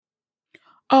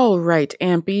All right,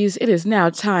 Ampies, it is now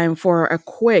time for a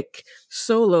quick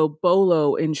solo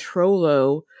bolo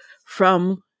introlo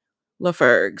from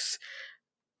LaFergs.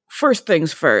 First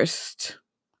things first,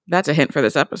 that's a hint for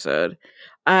this episode.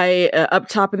 I, up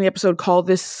top in the episode, called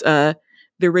this the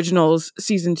originals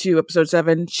season 2, episode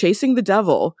 7, Chasing the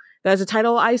Devil. That is a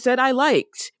title I said I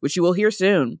liked, which you will hear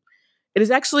soon. It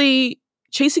is actually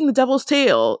Chasing the Devil's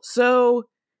Tail, so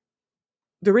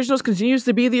the originals continues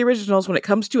to be the originals when it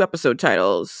comes to episode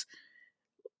titles.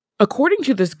 According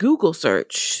to this Google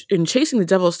search, in Chasing the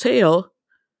Devil's Tail,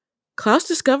 Klaus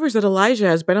discovers that Elijah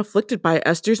has been afflicted by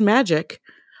Esther's magic.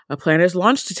 A plan is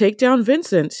launched to take down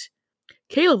Vincent.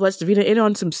 Caleb lets Davina in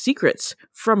on some secrets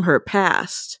from her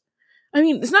past. I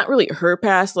mean, it's not really her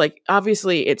past. Like,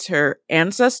 obviously, it's her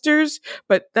ancestors,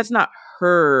 but that's not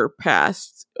her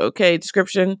past. Okay,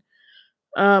 description.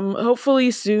 Hopefully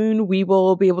soon we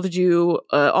will be able to do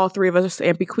all three of us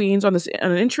Ampy Queens on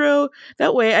an intro.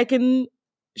 That way I can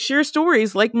share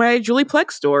stories like my Julie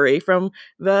Plex story from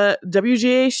the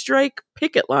WGA strike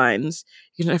picket lines.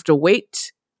 You don't have to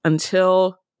wait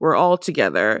until we're all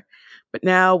together. But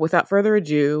now, without further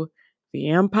ado,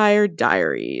 the Empire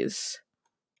Diaries.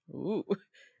 Ooh,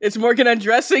 it's Morgan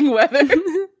undressing weather.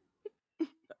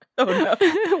 Oh no.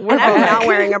 And I'm not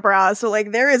wearing a bra, so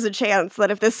like there is a chance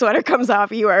that if this sweater comes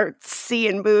off, you are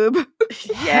seeing boob.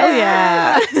 Hell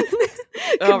yeah.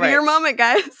 Could be your moment,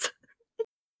 guys.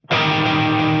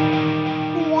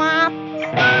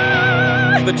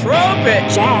 The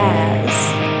trumpet. Jazz.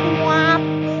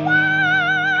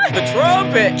 The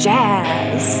trumpet.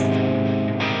 Jazz.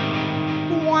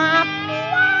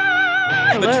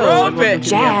 The Hello, trumpet.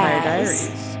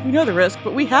 Jazz. We know the risk,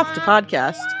 but we have to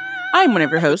podcast. I'm one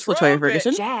of your hosts, Latoya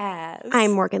Ferguson. Jazz.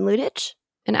 I'm Morgan Ludich.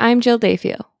 And I'm Jill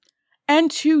Dayfield. And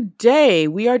today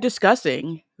we are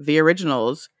discussing the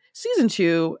originals, season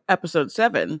 2, episode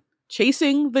 7,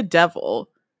 Chasing the Devil.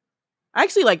 I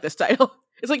actually like this title.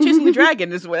 It's like Chasing the Dragon.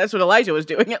 That's what Elijah was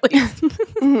doing, at least.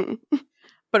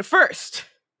 But first,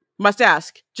 must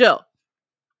ask, Jill,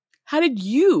 how did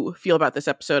you feel about this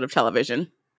episode of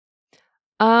television?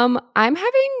 I'm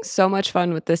having so much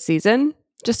fun with this season,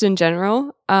 just in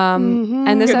general.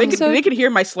 And this episode, they could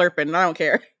hear my slurping, and I don't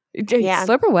care. Yeah.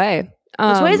 slurp away.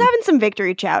 Latoya's having some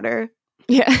victory chowder.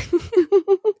 Yeah.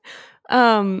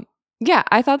 Yeah,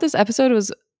 I thought this episode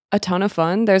was a ton of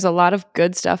fun. There's a lot of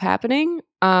good stuff happening.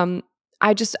 I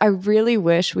really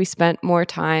wish we spent more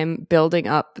time building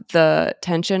up the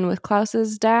tension with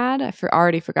Klaus's dad. I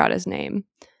already forgot his name.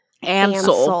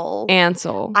 Ansel.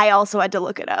 I also had to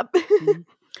look it up.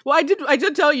 Well, I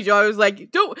did tell you, Joe. I was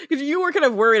like, don't, because you were kind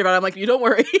of worried about it. I'm like, you don't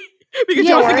worry, because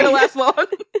you wasn't going to last long.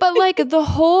 But like that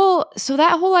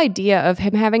whole idea of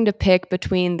him having to pick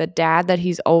between the dad that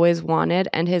he's always wanted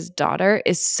and his daughter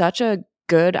is such a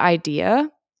good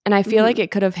idea. And I feel like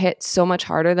it could have hit so much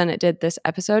harder than it did this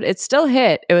episode. It still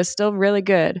hit. It was still really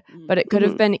good, but it could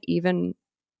have been even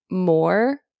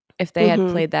more if they had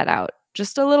played that out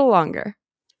just a little longer.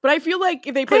 But I feel like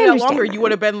if they played it out longer, you would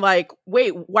have been like,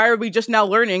 wait, why are we just now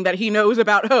learning that he knows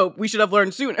about Hope? We should have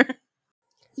learned sooner.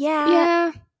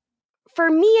 Yeah.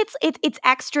 For me, it's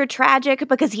extra tragic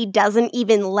because he doesn't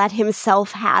even let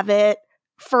himself have it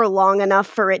for long enough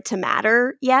for it to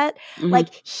matter yet.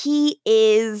 Like, he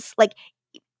is, like,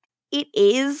 it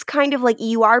is kind of like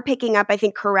you are picking up, I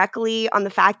think, correctly on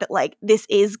the fact that, like, this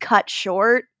is cut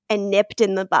short and nipped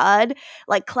in the bud.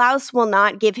 Like, Klaus will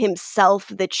not give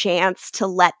himself the chance to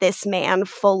let this man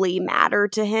fully matter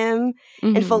to him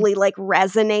and fully, like,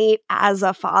 resonate as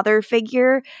a father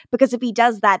figure, because if he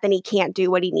does that, then he can't do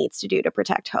what he needs to do to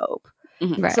protect Hope.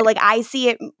 Right. So, like, I see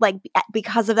it, like,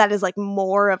 because of that, as, like,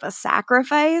 more of a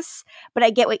sacrifice, but I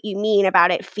get what you mean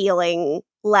about it feeling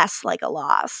less like a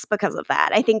loss because of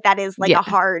that. I think that is, like, a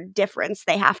hard difference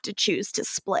they have to choose to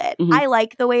split. I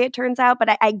like the way it turns out,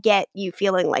 but I get you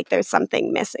feeling like there's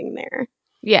something missing there.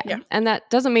 Yeah. And that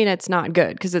doesn't mean it's not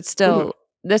good, because it's still,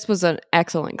 this was an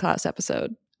excellent Klaus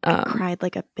episode. I cried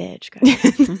like a bitch,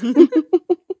 guys.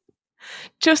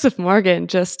 Joseph Morgan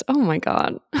just, oh my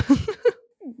God.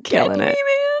 Killing it.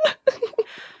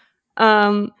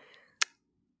 Man.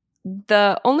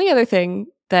 The only other thing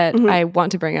that I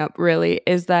want to bring up really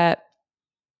is that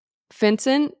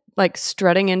Vincent, like,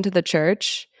 strutting into the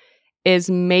church is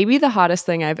maybe the hottest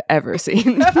thing I've ever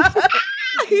seen.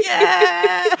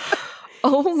 Yeah.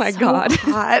 Oh my God.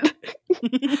 Hot.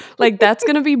 Like, that's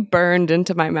going to be burned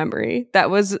into my memory. That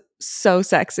was so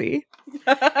sexy.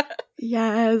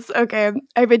 Yes. Okay.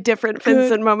 I have a different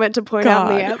Vincent moment to point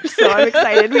out in the app, so I'm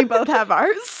excited. We both have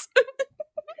ours.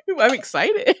 I'm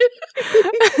excited.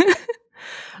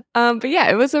 But yeah,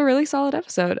 it was a really solid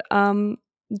episode.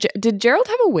 Did Gerald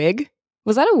have a wig?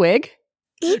 Was that a wig?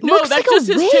 It No, looks that's like just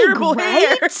a his wig, terrible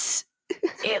hair. right?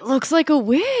 It looks like a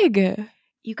wig.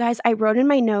 You guys, I wrote in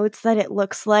my notes that it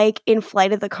looks like in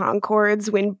Flight of the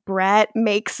Conchords when Brett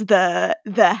makes the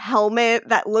helmet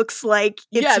that looks like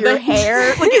it's your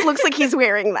hair. Like, it looks like he's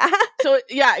wearing that. So,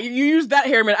 yeah, you used that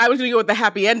hairnet. I was going to go with the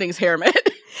Happy Endings hairnet.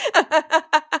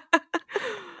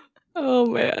 Oh,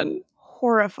 man.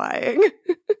 Horrifying.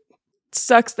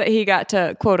 Sucks that he got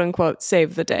to, quote unquote,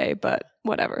 save the day, but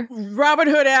whatever. Robin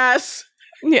Hood ass.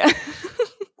 Yeah.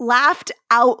 Laughed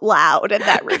out loud at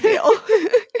that reveal.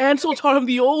 Ansel taught him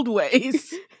the old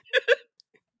ways.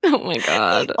 Oh my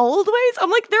god. The old ways? I'm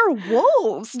like, they're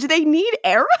wolves. Do they need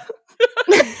arrows?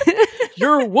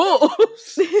 You're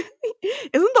wolves.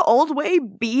 Isn't the old way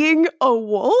being a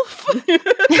wolf?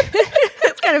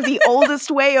 That's kind of the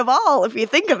oldest way of all, if you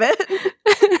think of it.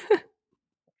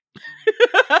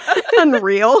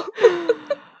 Unreal.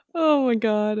 Oh my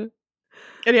god.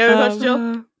 Any other thoughts,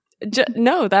 Jill?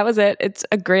 No, that was it. It's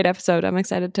a great episode. I'm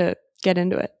excited to get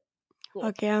into it. Cool.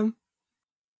 Fuck yeah.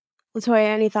 Latoya,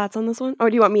 any thoughts on this one?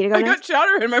 Or do you want me to go I next? got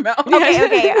chowder in my mouth.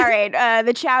 Okay, all right.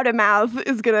 The chowder mouth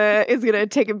is gonna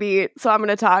take a beat, so I'm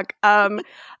gonna talk.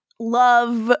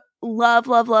 Love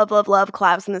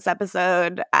Klaus in this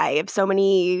episode. I have so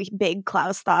many big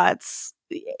Klaus thoughts.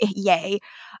 Yay.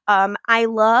 I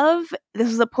love, this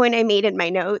is a point I made in my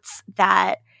notes,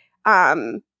 that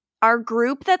our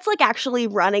group that's like actually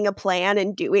running a plan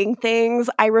and doing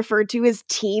things, I referred to as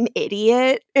Team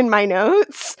Idiot in my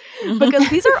notes, because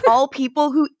these are all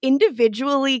people who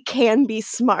individually can be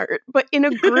smart, but in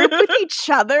a group with each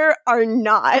other are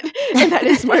not. And that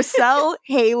is Marcel,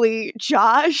 Haley,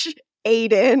 Josh,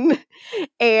 Aiden,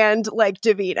 and like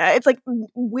Davina. It's like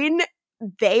when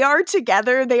they are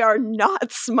together, they are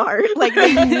not smart. Like,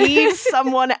 they need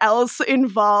someone else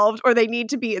involved, or they need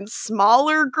to be in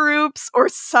smaller groups or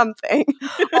something.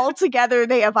 Altogether,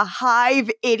 they have a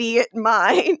hive idiot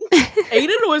mind.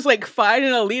 Aiden was like fine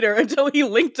and a leader until he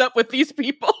linked up with these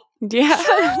people.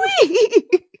 Yeah.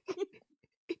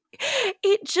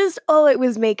 It just, it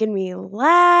was making me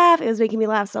laugh. It was making me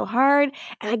laugh so hard.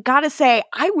 And I gotta say,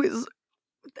 I was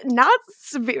not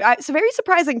it's very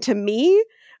surprising to me,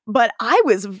 but I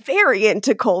was very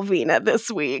into Colvina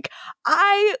this week.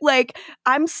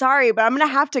 I'm sorry, but I'm going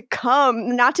to have to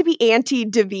come, not to be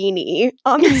anti-Davini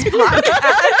on this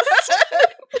podcast.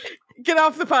 Get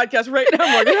off the podcast right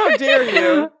now, Morgan. How dare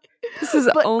you? This is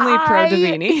only pro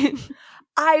Davini.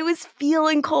 I was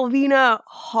feeling Colvina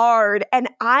hard, and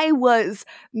I was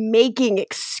making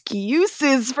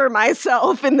excuses for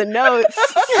myself in the notes.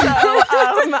 So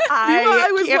I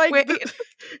was can't like, wait.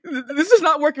 This is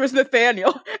not working with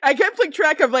Nathaniel. I kept like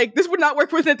track of like, this would not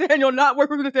work with Nathaniel, not work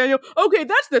with Nathaniel. Okay,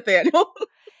 that's Nathaniel.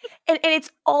 And it's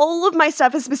all of my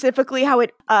stuff is specifically how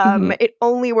it it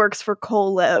only works for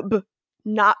Coleb,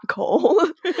 not Cole,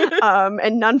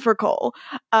 and none for Cole.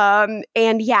 And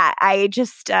yeah, I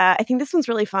think this one's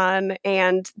really fun,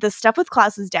 and the stuff with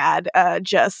Klaus's dad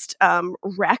just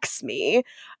wrecks me.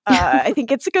 I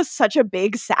think it's like such a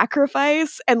big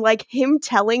sacrifice, and like him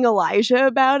telling Elijah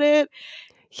about it.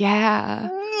 Yeah.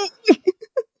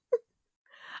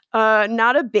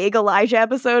 Not a big Elijah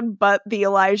episode, but the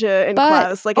Elijah and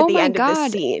Klaus, like at the end of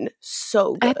this scene,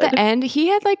 so good. At the end, he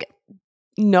had like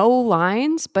no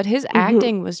lines, but his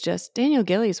acting was just, Daniel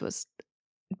Gillies was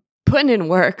putting in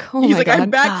work. He's like, I'm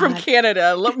back from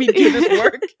Canada. Let me do this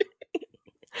work.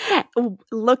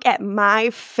 Look at my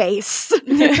face.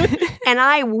 And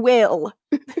I will.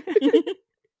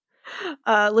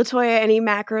 Latoya, any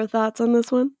macro thoughts on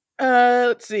this one?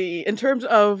 Let's see. In terms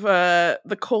of the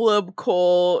Coleb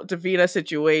Cole Davina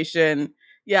situation,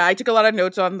 yeah, I took a lot of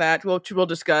notes on that, which we'll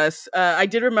discuss. I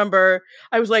did remember,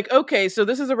 I was like, okay, so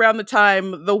this is around the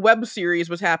time the web series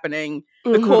was happening,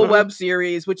 the Cole web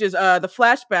series, which is the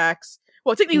flashbacks.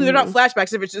 Well, technically they're not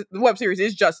flashbacks if it's just, the web series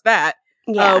is just that,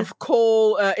 of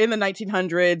Cole in the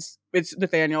 1900s, it's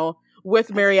Nathaniel,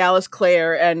 with Mary Alice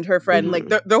Clare and her friend, like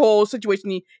the whole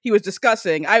situation he was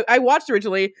discussing. I watched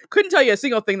originally, couldn't tell you a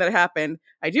single thing that happened.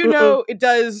 I do know it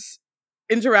does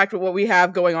interact with what we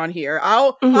have going on here.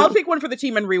 I'll pick one for the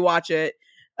team and rewatch it.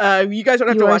 You guys don't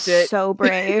have to watch it. So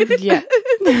brave. Yeah.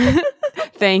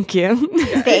 Thank you.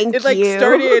 Yeah. Thank it like you.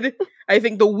 started, I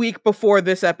think, the week before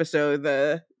this episode,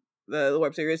 the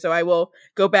web series. So I will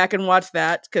go back and watch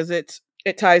that because it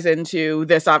ties into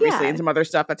this, obviously, and some other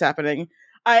stuff that's happening.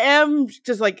 I am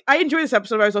just like, I enjoy this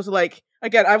episode, but I was also like,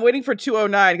 again, I'm waiting for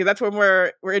 209 because that's when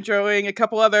we're introing a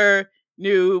couple other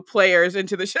new players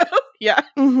into the show. Yeah.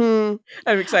 I'm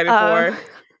excited for.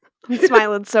 I'm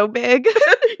smiling so big.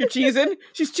 You're cheesing?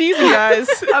 She's cheesing, guys.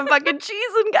 I'm fucking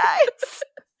cheesing, guys.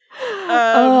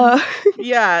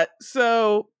 Yeah,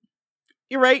 so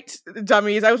you're right,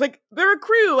 dummies. I was like, they're a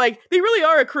crew. Like, they really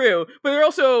are a crew, but they're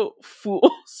also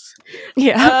fools.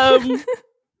 Yeah.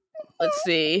 Let's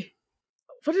see.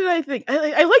 What did I think?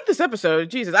 I like this episode.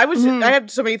 Jesus, I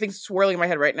have so many things swirling in my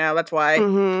head right now. That's why.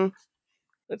 Mm-hmm.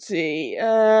 Let's see.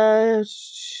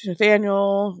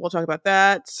 Nathaniel, we'll talk about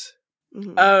that.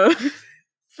 Mm-hmm.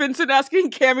 Vincent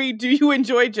asking Cammy, do you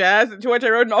enjoy jazz? To which I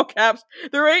wrote in all caps,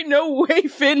 there ain't no way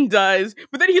Finn does.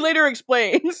 But then he later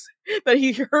explains that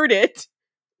he heard it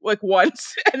like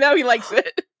once, and now he likes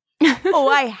it. Oh,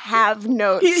 I have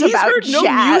notes He's about heard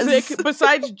jazz. no music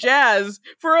besides jazz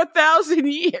for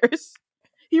 1,000 years.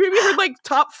 He maybe heard like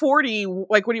top 40,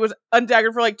 like when he was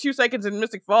undaggered for like 2 seconds in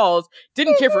Mystic Falls.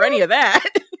 Didn't care for any of that.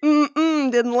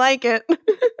 Didn't like it.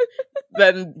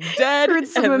 Then dead. Heard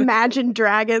some Imagine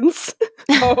Dragons.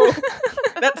 Oh,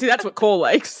 that's what Cole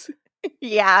likes.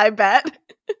 Yeah, I bet.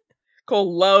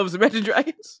 Cole loves Imagine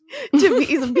Dragons.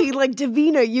 He's being like,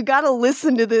 Davina, you gotta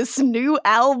listen to this new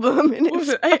album. And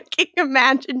it's fucking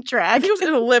Imagine I Dragons. think it was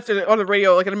in a lift on the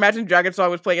radio, like an Imagine Dragons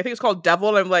song was playing. I think it's called Devil,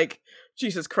 and I'm like,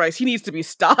 Jesus Christ, he needs to be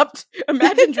stopped.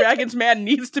 Imagine Dragons man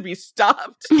needs to be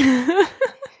stopped.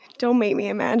 Don't make me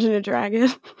imagine a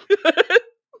dragon.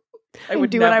 I would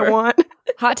do never. what I want.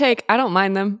 Hot take, I don't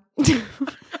mind them.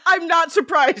 I'm not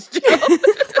surprised, Jill.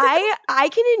 I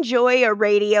can enjoy a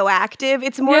radioactive.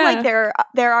 It's more like there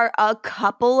are a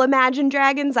couple Imagine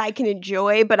Dragons I can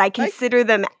enjoy, but I consider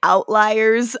them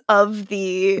outliers of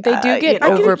the. They do get I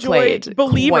can overplayed. enjoy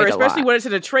Believer, quite a especially lot. when it's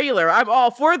in a trailer. I'm all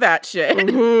for that shit.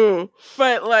 Mhm.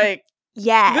 But like,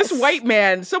 Yes. this white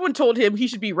man, someone told him he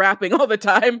should be rapping all the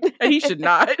time, and he should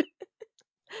not.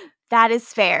 That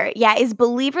is fair. Yeah, is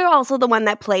Believer also the one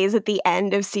that plays at the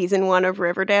end of season 1 of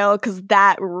Riverdale? Because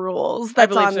that rules.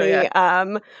 That's believe on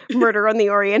so, the Murder on the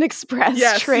Orient Express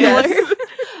Yes, trailer. yes.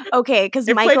 Okay, because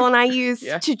It Michael played- and I used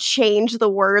to change the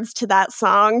words to that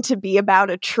song to be about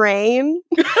a train.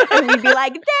 And we'd be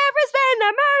like, there has been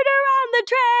a murder on the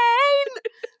train!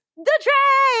 The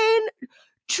train!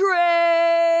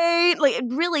 Like,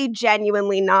 really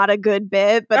genuinely not a good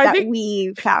bit, but I that think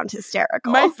we found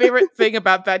hysterical. My favorite thing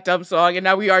about that dumb song, and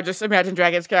now we are just Imagine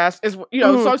Dragons cast, is,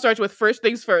 the song starts with first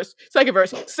things first, second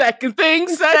verse, second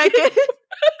things second.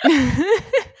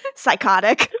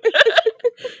 Psychotic.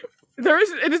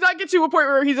 It does not get to a point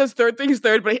where he says third things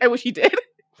third, but I wish he did.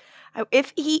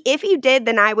 If he did,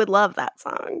 then I would love that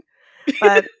song.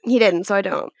 But he didn't, so I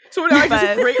don't. So now I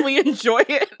just greatly enjoy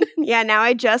it. Yeah, now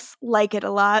I just like it a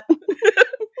lot.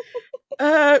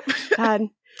 God,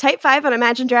 Type 5 on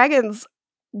Imagine Dragons.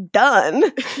 Done.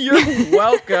 You're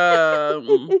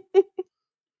welcome.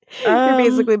 You're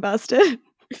basically busted.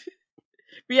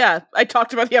 Yeah, I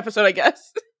talked about the episode, I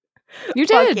guess. You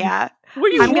Fuck did. yeah. What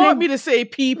do you want me to say,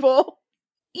 people?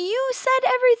 You said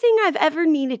everything I've ever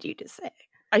needed you to say.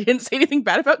 I didn't say anything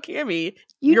bad about Cammy.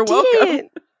 You're welcome.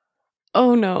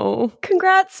 Oh no.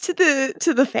 Congrats to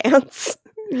the fans.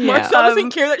 Marcel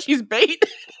doesn't care that she's bait.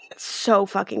 So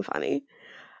fucking funny.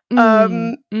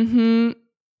 Mm-hmm.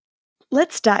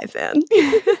 Let's dive in.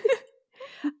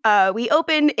 We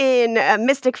open in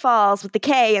Mystic Falls with the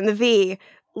K and the V.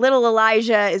 Little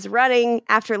Elijah is running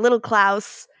after little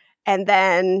Klaus, and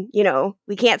then,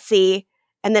 we can't see.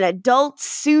 And then adult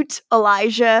suit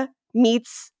Elijah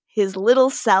meets his little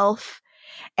self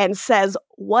and says,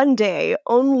 one day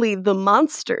only the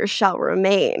monster shall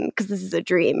remain, because this is a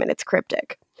dream and it's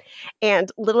cryptic. And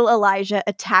little Elijah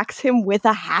attacks him with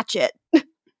a hatchet.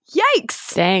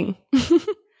 Yikes! Dang.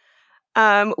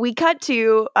 We cut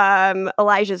to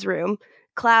Elijah's room.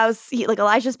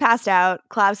 Elijah's passed out.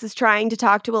 Klaus is trying to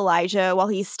talk to Elijah while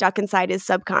he's stuck inside his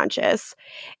subconscious.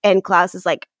 And Klaus is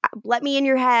like, let me in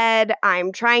your head.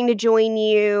 I'm trying to join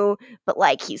you.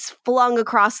 But he's flung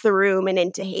across the room and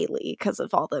into Haley because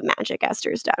of all the magic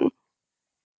Esther's done.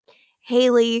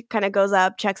 Haley kind of goes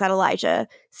up, checks out Elijah,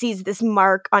 sees this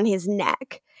mark on his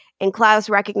neck. And Klaus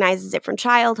recognizes it from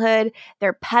childhood.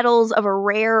 They're petals of a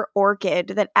rare orchid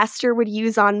that Esther would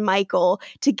use on Michael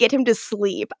to get him to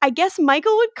sleep. I guess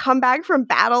Michael would come back from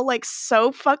battle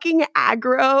so fucking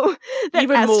aggro that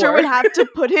Even Esther more. would have to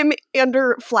put him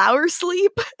under flower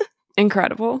sleep.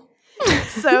 Incredible.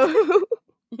 So,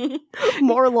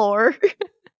 more lore.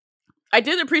 I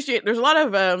did appreciate, there's a lot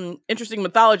of interesting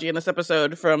mythology in this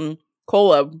episode from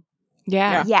Kolob.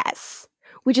 Yeah. Yes.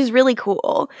 Which is really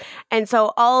cool. And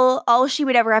so all she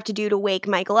would ever have to do to wake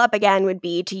Michael up again would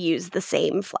be to use the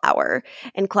same flower.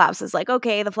 And Klaus is like,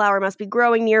 okay, the flower must be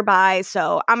growing nearby,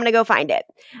 so I'm going to go find it.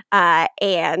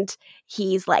 And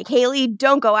he's like, Haley,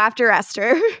 don't go after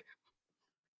Esther.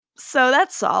 So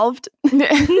that's solved.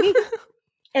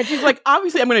 And she's like,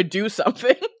 obviously I'm going to do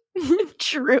something.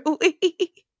 Truly.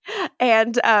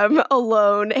 And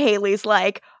alone, Haley's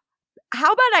like,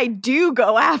 how about I do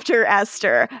go after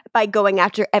Esther by going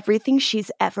after everything she's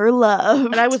ever loved?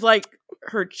 And I was like,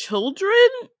 her children?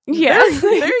 Yeah.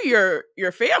 They're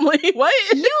your family. What?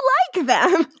 You like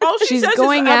them. All she She's says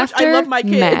going is how much after I love my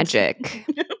kids. magic.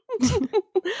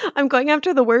 I'm going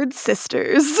after the word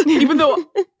sisters. Even though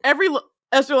every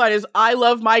Esther line is, I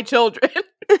love my children.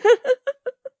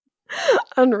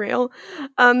 Unreal.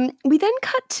 We then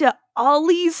cut to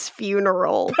Ollie's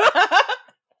funeral.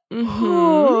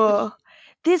 Mhm.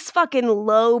 This fucking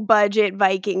low budget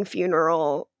Viking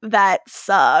funeral that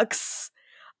sucks.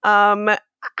 I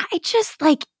just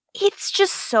like, it's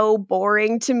just so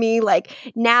boring to me. Like,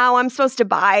 now I'm supposed to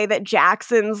buy that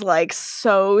Jackson's like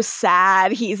so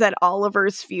sad he's at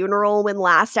Oliver's funeral when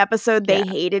last episode they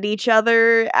hated each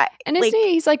other. And isn't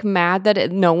he's like mad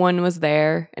that no one was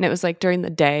there and it was like during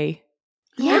the day.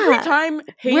 Yeah. Every time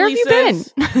Where Haley have you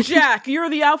says, been? Jack, you're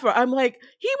the alpha, I'm like,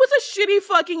 he was a shitty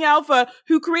fucking alpha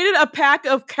who created a pack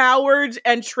of cowards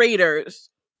and traitors.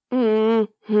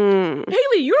 Mm-hmm.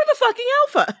 Haley, you're the fucking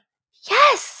alpha.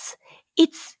 Yes,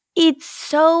 it's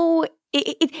so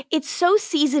it's so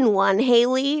season 1,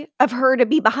 Haley, of her to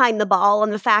be behind the ball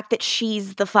and the fact that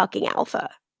she's the fucking alpha.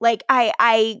 Like,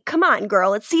 I come on,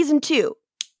 girl, it's season 2.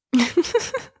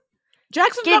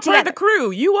 Jackson's Get not part of the together.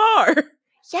 crew. You are.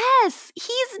 Yes,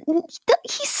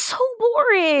 he's so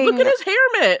boring. Look at his hair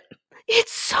mitt.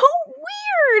 It's so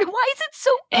weird. Why is it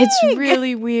so big? It's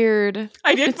really weird.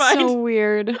 I did It's find so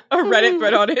weird. a Reddit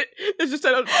thread on it. It's just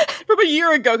from a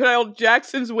year ago. Can I hold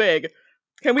Jackson's wig?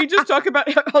 Can we just talk about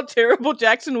how terrible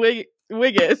Jackson wig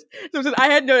is? So it said, I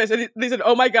had noticed, and they said,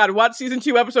 "Oh my god, watch season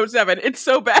 2, episode 7. It's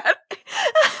so bad."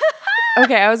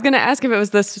 Okay, I was going to ask if it was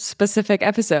this specific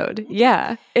episode.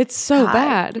 Yeah, it's so God.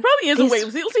 bad. It probably is a wig.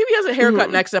 Let's see if he has a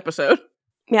haircut next episode.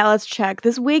 Yeah, let's check.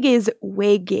 This wig is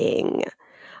wigging.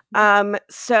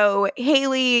 So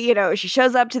Haley, she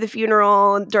shows up to the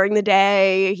funeral during the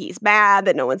day. He's mad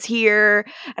that no one's here.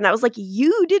 And I was like,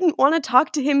 you didn't want to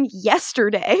talk to him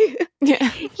yesterday. Yeah.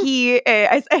 He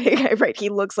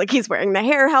looks like he's wearing the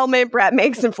hair helmet Brett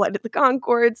makes in Flight of the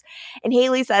Conchords. And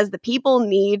Haley says the people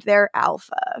need their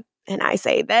alpha. And I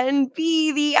say, then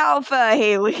be the alpha,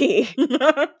 Haley.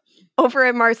 Over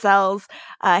at Marcel's,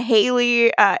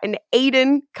 Haley and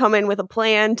Aiden come in with a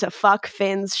plan to fuck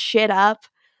Finn's shit up.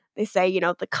 They say,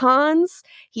 the cons,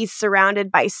 he's surrounded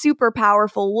by super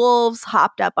powerful wolves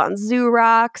hopped up on zoo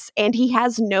rocks, and he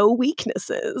has no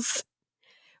weaknesses.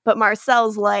 But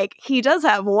Marcel's like, he does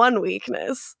have one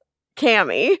weakness,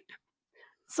 Cammy.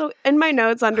 So in my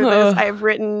notes under this, I've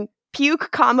written puke,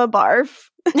 barf.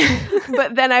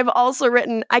 But then I've also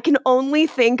written, I can only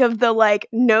think of the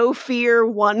no fear,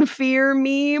 one fear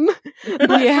meme. But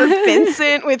for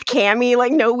Vincent with Cammy,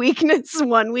 no weakness,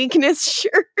 one weakness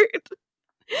shirt.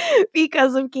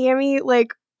 Because of Cammy,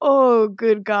 oh,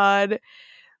 good God.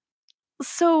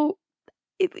 So,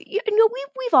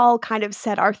 we've all kind of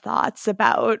said our thoughts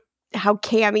about how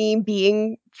Cammy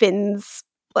being Finn's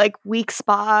weak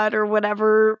spot or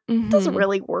whatever doesn't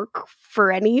really work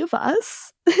for any of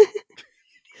us.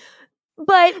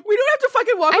 But we don't have to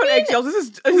fucking walk on eggshells.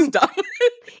 This is dumb.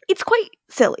 It's quite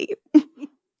silly.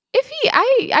 If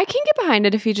I can get behind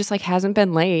it if he just hasn't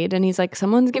been laid and he's like,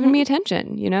 someone's giving me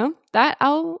attention, that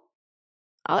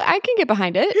I can get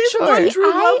behind it. His Sure. one true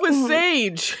love was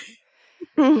Sage.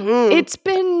 It's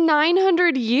been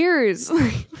 900 years.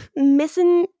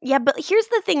 Missing, yeah, but here's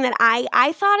the thing that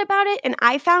I thought about it and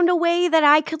I found a way that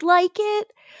I could like it.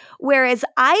 Whereas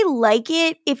I like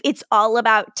it if it's all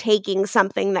about taking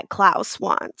something that Klaus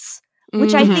wants.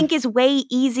 Which I think is way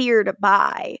easier to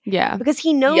buy. Yeah. Because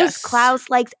he knows Klaus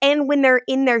likes, and when they're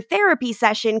in their therapy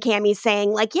session, Cammy's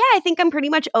saying, yeah, I think I'm pretty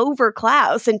much over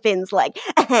Klaus. And Finn's like,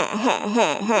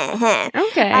 okay.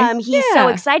 He's so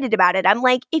excited about it. I'm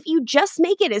like, if you just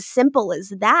make it as simple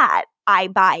as that, I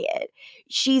buy it.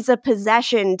 She's a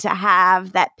possession to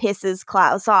have that pisses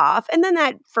Klaus off. And then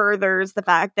that furthers the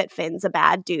fact that Finn's a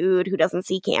bad dude who doesn't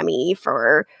see Cammy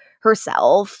for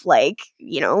herself.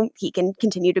 He can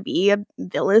continue to be a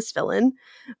villainous villain.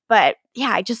 But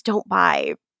yeah, I just don't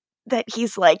buy that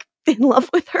he's in love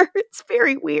with her. It's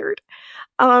very weird.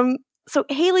 So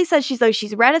Haley says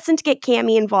she's reticent to get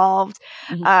Cammy involved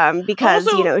because,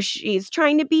 also, she's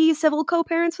trying to be civil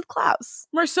co-parents with Klaus.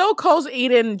 Marcel calls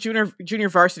Aiden junior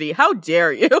varsity. How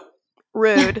dare you?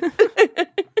 Rude.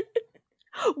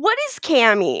 What is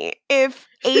Cammy if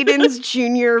Aiden's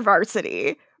junior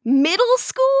varsity? Middle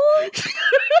school?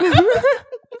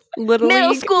 Little Middle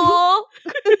league. school.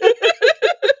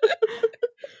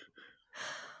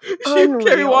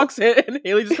 Carrie walks in and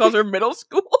Haley just calls her middle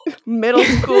school. Middle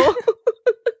school.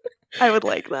 I would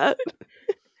like that.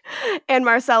 And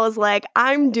Marcel is like,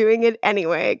 I'm doing it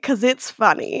anyway because it's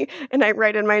funny. And I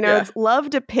write in my notes, love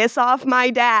to piss off my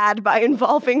dad by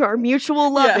involving our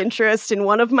mutual love interest in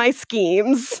one of my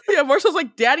schemes. Yeah, Marcel's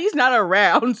like, Daddy's not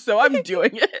around, so I'm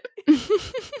doing it.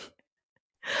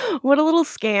 What a little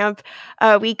scamp.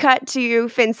 We cut to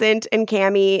Vincent and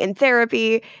Cammy in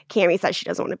therapy. Cammy says she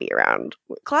doesn't want to be around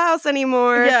Klaus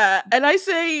anymore. Yeah, and I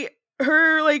say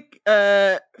her like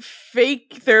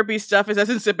fake therapy stuff is as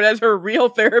insipid as her real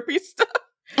therapy stuff.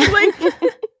 Like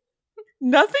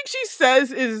nothing she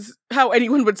says is how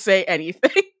anyone would say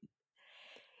anything.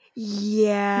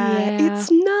 Yeah. It's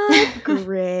not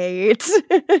great.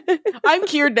 I'm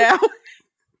cured now.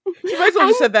 She might as well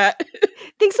have said that.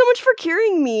 Thanks so much for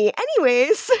curing me.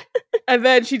 Anyways. And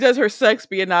then she does her sex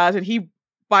espionage and he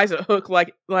buys a hook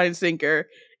like line and sinker,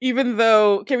 even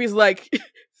though Kimmy's like,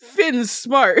 Finn's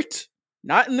smart.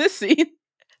 Not in this scene.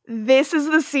 This is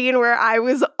the scene where I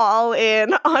was all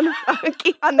in on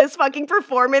this fucking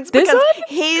performance because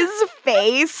his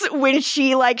face when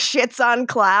she like shits on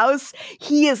Klaus,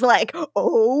 he is like,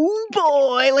 oh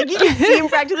boy. Like you can see him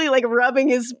practically like rubbing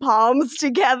his palms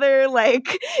together.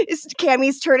 Like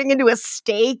Cammy's turning into a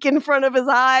steak in front of his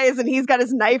eyes and he's got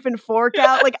his knife and fork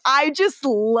out. Like I just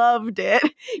loved it.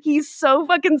 He's so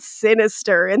fucking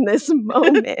sinister in this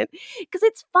moment. Because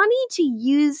it's funny to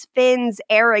use Finn's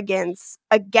arrogance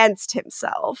against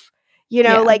himself. You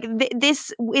know, like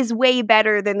this is way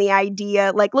better than the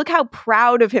idea. Like, look how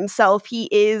proud of himself he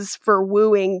is for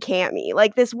wooing Cammy.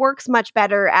 Like, this works much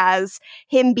better as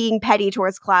him being petty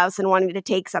towards Klaus and wanting to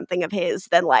take something of his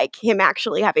than like him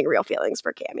actually having real feelings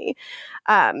for Cammy.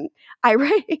 I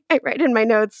write in my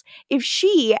notes, if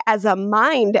she, as a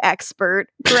mind expert,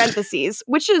 parentheses,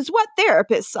 which is what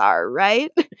therapists are,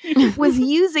 right, was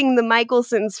using the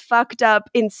Michelsons' fucked up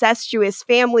incestuous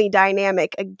family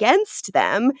dynamic against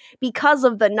them because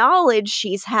of the knowledge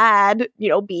she's had, you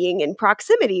know, being in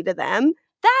proximity to them,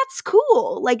 that's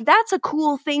cool. Like, that's a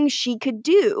cool thing she could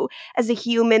do as a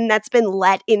human that's been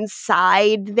let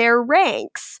inside their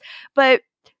ranks. But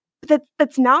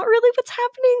that's not really what's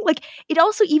happening. Like, it'd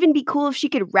also even be cool if she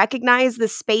could recognize the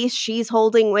space she's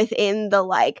holding within the,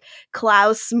 like,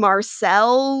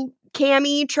 Klaus-Marcel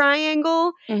Cammy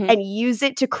triangle and use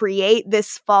it to create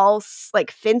this false,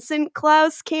 like,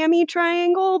 Vincent-Klaus Cammy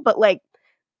triangle. But, like,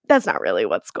 that's not really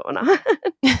what's going on.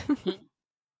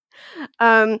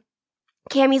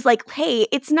 Cammy's like, hey,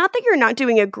 it's not that you're not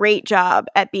doing a great job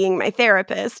at being my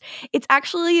therapist. It's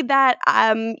actually that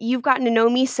you've gotten to know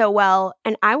me so well,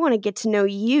 and I want to get to know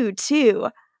you too.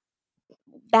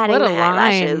 Batting what a my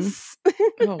eyelashes.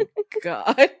 Oh,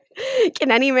 God.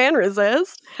 Can any man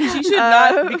resist? She should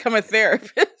not become a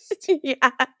therapist.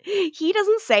 Yeah. He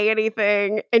doesn't say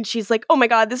anything. And she's like, oh my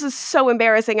God, this is so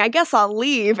embarrassing. I guess I'll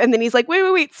leave. And then he's like,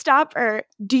 wait, stop her.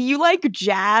 Do you like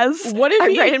jazz? What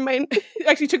if he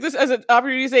actually took this as an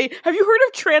opportunity to say, have you heard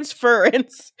of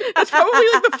transference? That's probably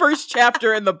like the first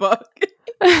chapter in the book.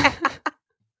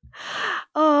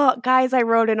 Oh, guys, I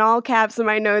wrote in all caps in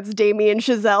my notes, Damien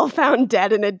Chazelle found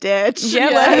dead in a ditch.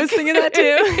 Yep, I was thinking that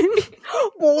too.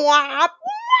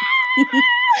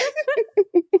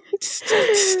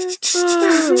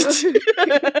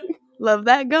 Love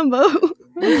that gumbo.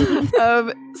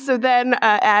 So then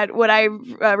at what I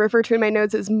refer to in my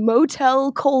notes as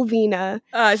Motel Colvina.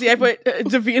 See, I put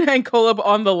Davina and Kolob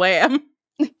on the lamb.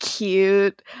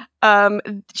 Cute.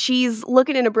 She's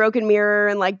looking in a broken mirror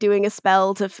and like doing a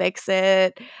spell to fix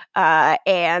it.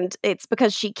 And it's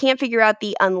because she can't figure out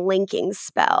the unlinking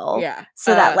spell. Yeah.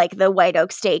 So that like the white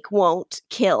oak stake won't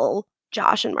kill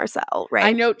Josh and Marcel, right?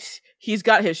 I note he's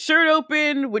got his shirt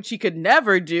open, which he could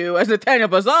never do as Nathaniel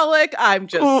Bazalik. I'm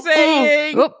just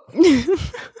saying.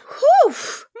 Whew.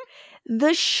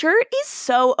 The shirt is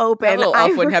so open. That little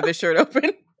elf wouldn't have his shirt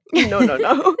open.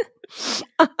 No.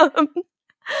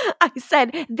 I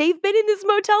said, they've been in this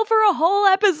motel for a whole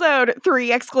episode.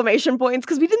 3 exclamation points,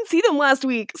 because we didn't see them last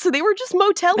week. So they were just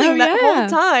motelling that whole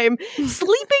time.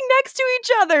 Sleeping next to each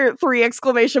other. 3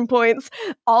 exclamation points.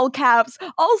 All caps.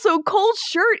 Also, Cole's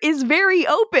shirt is very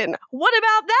open. What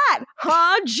about that?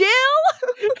 Huh, Jill?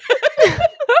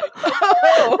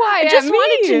 Why? I just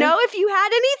wanted to know if you had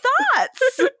any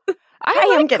thoughts. I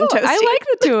am getting toasty. I like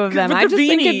the two of them. I just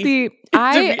think it'd be.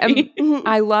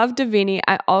 I love Davini.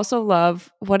 I also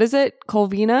love, what is it?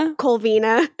 Colvina.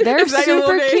 They're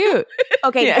super cute.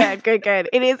 Okay, good.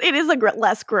 It is like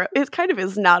less gross. It kind of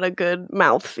is not a good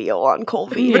mouthfeel on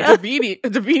Colvina. But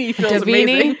Davini feels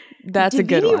amazing. Davini That's a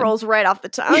good one. rolls right off the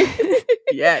tongue.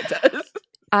 Yeah, it does.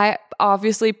 I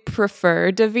obviously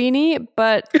prefer Davini,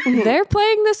 but they're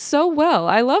playing this so well.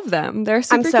 I love them. They're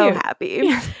super I'm so cute. happy.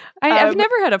 Yeah. I've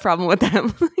never had a problem with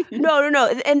them. No.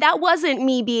 And that wasn't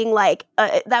me being like,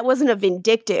 that wasn't a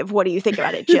vindictive, what do you think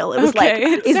about it, Jill? It was like,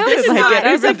 It is sounded this like not it.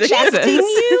 I was like, suggesting Jesus.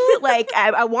 you? Like,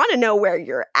 I want to know where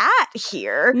you're at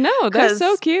here. No, they're 'Cause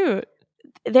so cute.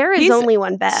 There is He's only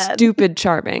one bed. Stupid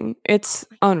charming. It's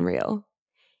unreal.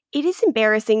 It is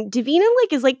embarrassing. Davina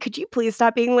is like, could you please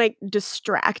stop being like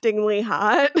distractingly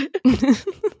hot?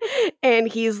 And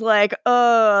he's like,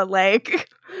 fine.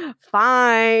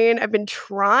 I've been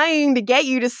trying to get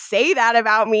you to say that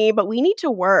about me, but we need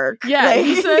to work. Yeah,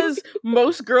 he says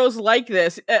most girls like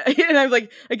this. And I'm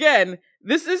like, again,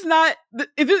 this is not,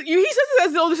 he says it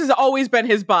as though this has always been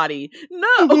his body.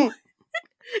 No.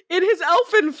 In his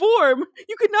elfin form,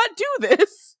 you could not do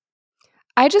this.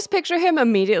 I just picture him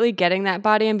immediately getting that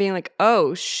body and being like,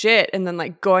 oh shit, and then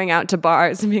like going out to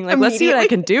bars and being like, let's see what I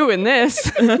can do in this.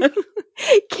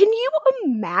 Can you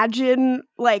imagine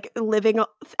like living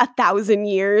 1,000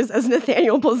 years as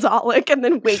Nathaniel Bozolic and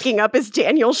then waking up as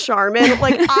Daniel Sharman?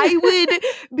 Like, I would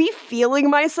be feeling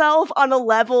myself on a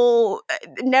level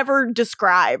never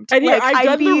described. And like, I've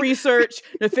done the research.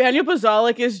 Nathaniel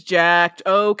Bozolic is jacked.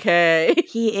 Okay.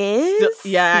 He is?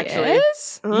 Yeah, actually. He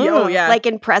is? Oh, yeah. Like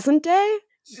in present day?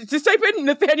 Just type in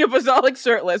Nathaniel Bozolic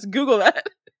shirtless. Google that.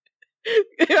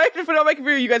 I can put it on my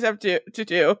computer. You guys have to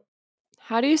too.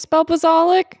 How do you spell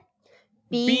Bozolic?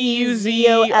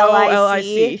 Buzolic.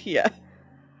 Yeah.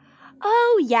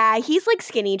 Oh, yeah. He's like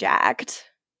skinny jacked.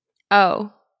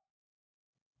 Oh.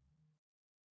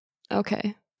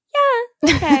 Okay.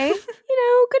 Yeah. Okay.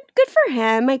 Good for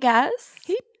him, I guess.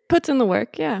 He puts in the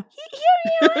work, yeah.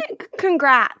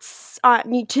 Congrats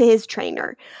to his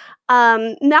trainer.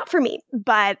 Not for me,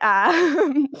 but good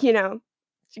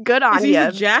on you. He's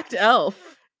a jacked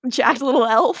elf. Jacked little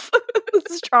elf. The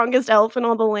strongest elf in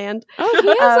all the land. Oh, he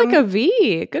has like a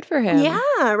V. Good for him.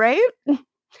 Yeah, right?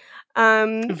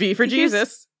 V for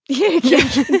Jesus. Yeah,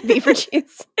 V for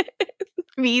Jesus.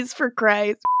 V's for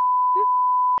Christ.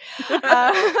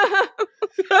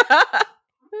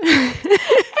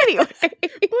 Anyway.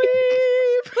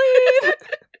 Please.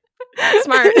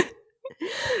 Smart.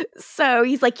 So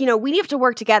he's like, we have to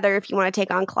work together if you want to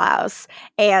take on Klaus.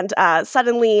 And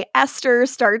suddenly Esther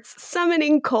starts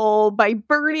summoning Cole by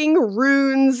burning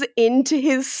runes into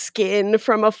his skin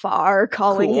from afar,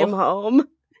 calling him home.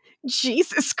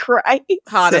 Jesus Christ.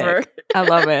 Hot of her. I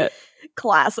love it.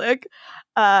 Classic.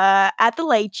 At the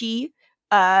lychee,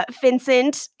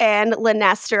 Vincent and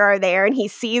Lanester are there, and he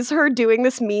sees her doing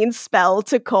this mean spell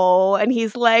to Cole, and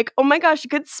he's like, oh my gosh,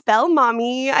 good spell,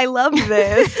 mommy. I love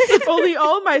this. If only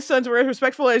all my sons were as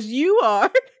respectful as you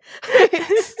are.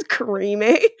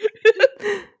 Screaming.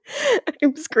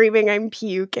 I'm screaming, I'm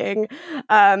puking.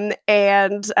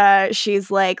 And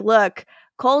she's like, look,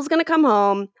 Cole's gonna come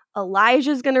home.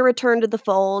 Elijah's gonna return to the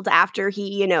fold after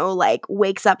he,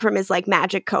 wakes up from his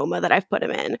magic coma that I've put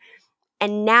him in.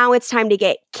 And now it's time to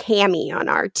get Cammy on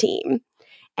our team.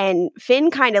 And Finn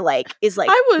kind of is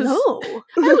like, I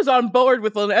was on board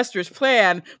with Esther's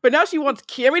plan, but now she wants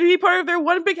Cammy to be part of their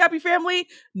one big happy family?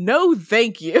 No,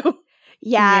 thank you.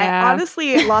 Yeah, I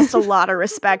honestly lost a lot of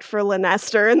respect for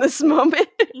Lanester in this moment.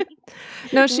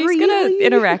 No, she's going to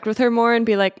interact with her more and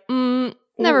be like,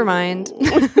 never mind.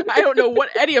 I don't know what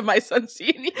any of my sons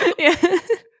see. Yeah.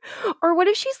 Or what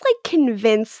if she's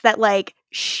convinced that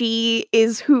she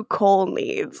is who Cole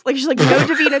needs? She's like, no,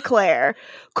 Davina Claire.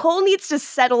 Cole needs to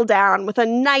settle down with a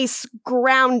nice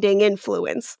grounding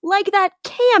influence, like that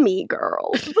Cammy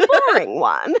girl, the boring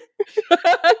one.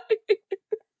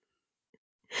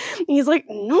 He's like,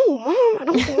 no, Mom, I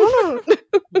don't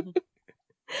want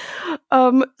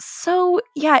to. So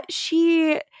yeah,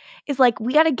 she is like,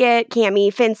 we gotta get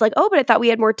Cammy. Finn's like, oh, but I thought we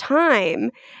had more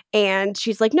time. And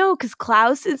she's like, no, because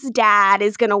Klaus's dad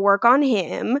is gonna work on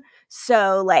him.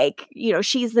 So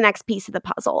she's the next piece of the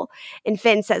puzzle. And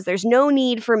Finn says there's no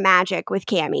need for magic with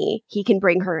Cammy. He can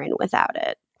bring her in without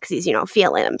it because he's,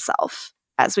 feeling himself,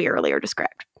 as we earlier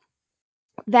described.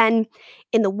 Then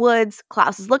in the woods,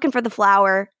 Klaus is looking for the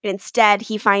flower, and instead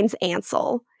he finds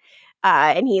Ansel.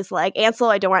 And he's like, Ansel,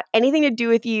 I don't want anything to do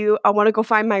with you. I want to go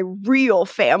find my real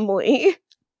family.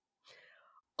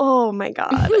 Oh my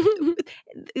God.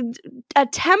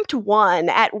 Attempt 1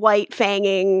 at white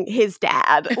fanging his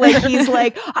dad. He's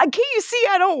like, can't you see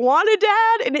I don't want a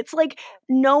dad? And it's like,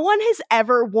 no one has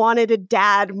ever wanted a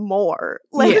dad more.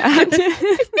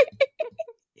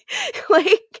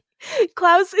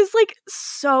 Klaus is like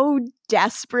so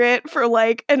desperate for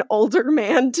like an older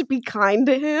man to be kind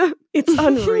to him. It's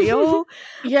unreal.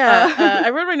 I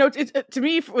read my notes. To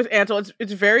me, with Ansel,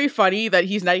 it's very funny that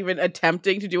he's not even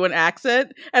attempting to do an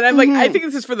accent, and I'm like, I think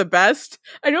this is for the best.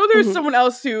 I know there's someone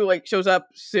else who like shows up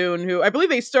soon who I believe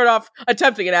they start off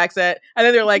attempting an accent, and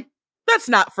then they're like, "That's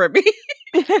not for me."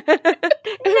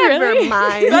 Never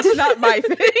mind. That's not my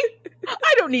thing.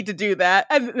 I don't need to do that,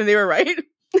 and they were right.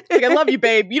 Like, I love you,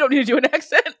 babe. You don't need to do an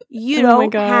accent. You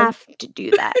don't have to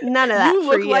do that. None of that you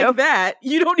for look like that.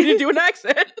 You don't need to do an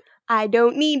accent. I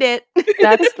don't need it.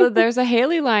 There's a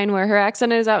Haley line where her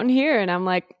accent is out in here, and I'm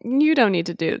like, you don't need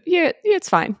to do it. Yeah, it's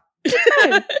fine.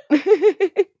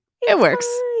 It works.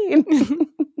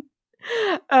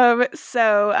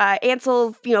 So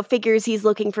Ansel, figures he's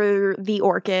looking for the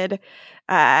orchid.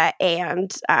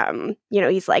 And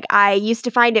he's like, I used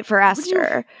to find it for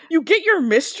Esther. You get your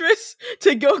mistress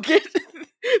to go get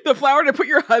the flower to put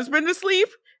your husband to sleep?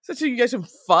 Such a you guys can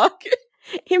fuck?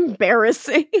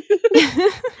 Embarrassing.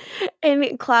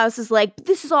 And Klaus is like,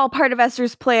 this is all part of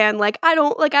Esther's plan. Like, I'm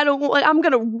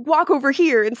gonna walk over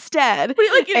here instead. But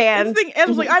like, and the thing,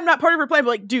 Ansel's like, I'm not part of her plan, but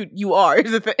like, dude, you are,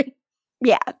 is the thing.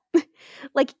 Yeah.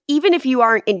 Like, even if you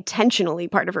aren't intentionally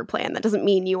part of her plan, that doesn't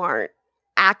mean you aren't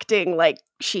acting like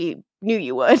she knew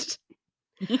you would.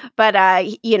 But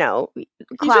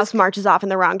Klaus marches off in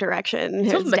the wrong direction.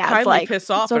 His dad's like, piss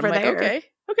off. It's over I'm there.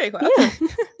 Like, okay, Klaus.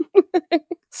 Yeah.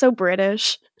 So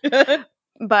British.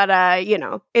 But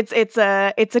it's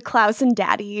a Klaus and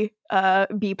Daddy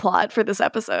B plot for this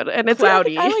episode, and it's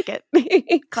cloudy. I like it.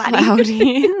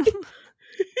 Cloudy.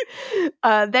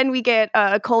 Then we get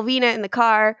Colvina in the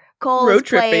car. Cole road is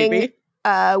trip, playing baby.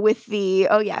 With the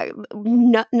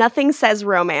nothing says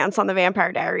romance on the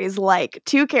Vampire Diaries like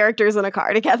two characters in a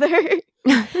car together.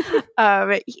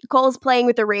 Cole's playing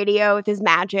with the radio with his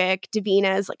magic.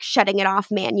 Davina is like shutting it off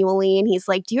manually, and he's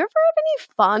like, do you ever have any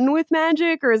fun with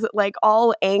magic, or is it like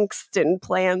all angst and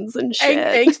plans and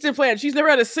shit? Angst and plans. She's never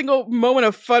had a single moment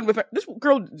of fun with her. This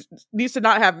girl needs to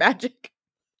not have magic.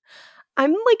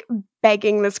 I'm like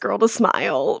begging this girl to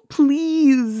smile,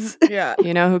 please. Yeah.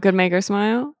 You know who could make her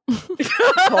smile?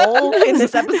 Cole in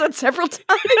this episode several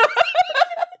times.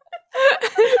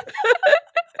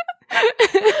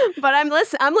 But I'm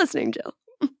listening, Jill.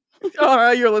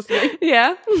 Oh, you're listening.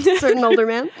 Yeah. Certain older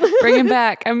man. Bring him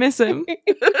back. I miss him.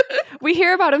 We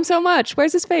hear about him so much.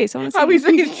 Where's his face? I want to see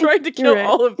How he's trying to kill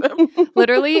all of them.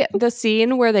 Literally, the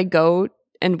scene where they go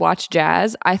and watch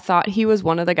jazz, I thought he was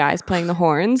one of the guys playing the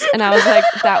horns, and I was like,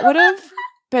 that would have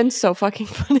been so fucking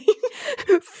funny.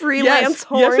 Freelance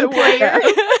horn player.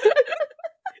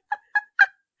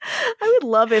 I would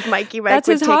love if Mikey Mike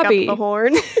would take hobby. up the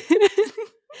horn.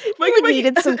 Mikey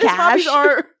needed some his hobbies cash.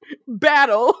 are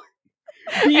battle,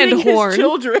 beating And horn. his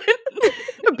children,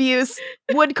 Abuse,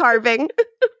 wood carving,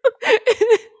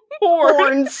 horn.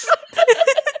 horns.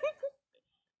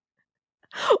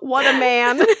 What a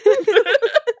man.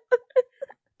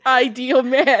 Ideal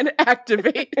man,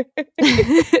 activate.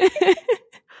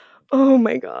 Oh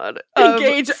my god.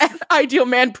 Engage ideal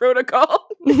man protocol.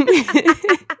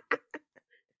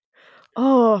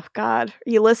 Oh god. Are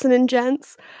you listening,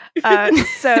 gents?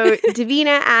 So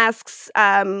Davina asks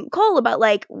Cole about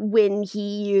like when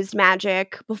he used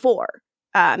magic before.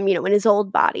 In his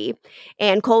old body.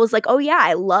 And Cole was like, oh yeah,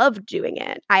 I loved doing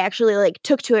it. I actually like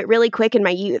took to it really quick in my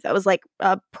youth. I was like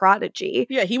a prodigy.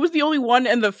 Yeah, he was the only one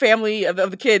in the family of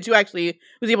the kids who actually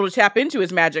was able to tap into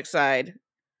his magic side.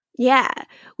 Yeah,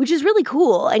 which is really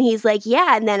cool. And he's like,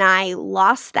 yeah, and then I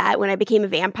lost that when I became a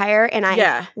vampire, and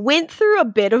I went through a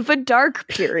bit of a dark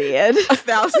period.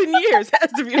 1,000 years,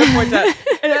 as Davina points out.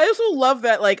 And I also love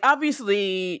that, like,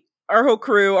 obviously our whole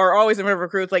crew, or always a member of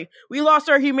the crew, it's like, we lost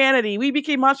our humanity, we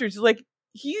became monsters. It's like,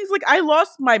 he's like, I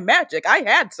lost my magic. I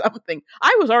had something.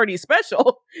 I was already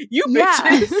special. You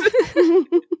bitches.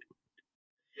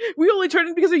 We only turned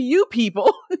in because of you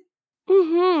people.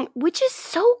 Which is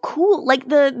so cool. Like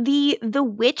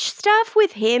the witch stuff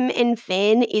with him and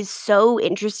Finn is so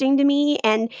interesting to me,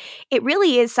 and it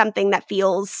really is something that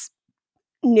feels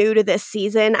new to this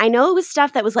season. I know it was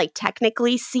stuff that was like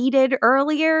technically seeded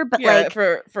earlier, but like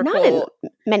for not Cole. in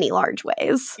many large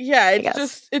ways. Yeah,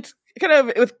 it's kind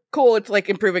of with Cole, it's like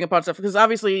improving upon stuff, because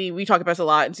obviously we talk about this a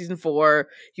lot in season 4.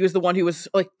 He was the one who was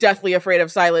like deathly afraid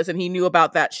of Silas, and he knew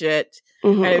about that shit.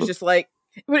 And it was just like,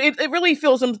 but it really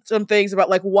feels some things about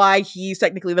like why he's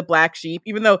technically the black sheep,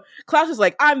 even though Klaus is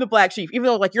like, I'm the black sheep, even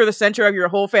though like you're the center of your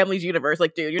whole family's universe.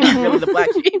 Like, dude, you're not really the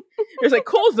black sheep. It's like,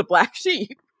 Cole's the black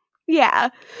sheep. Yeah.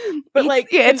 But like,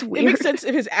 it's weird. It makes sense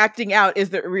if his acting out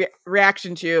is the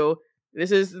reaction to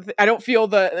I don't feel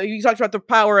you talked about the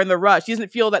power and the rush. He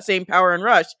doesn't feel that same power and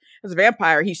rush as a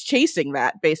vampire. He's chasing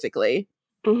that, basically.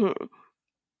 Mm-hmm.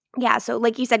 Yeah, so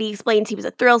like you said, he explains he was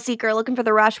a thrill seeker looking for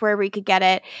the rush wherever he could get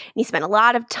it. And he spent a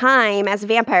lot of time as a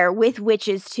vampire with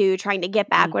witches too, trying to get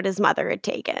back what his mother had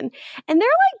taken. And they're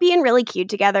like being really cute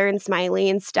together and smiley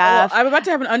and stuff. I'm about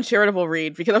to have an uncharitable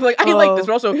read because I'm like, I like this,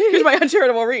 but also here's my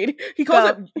uncharitable read. He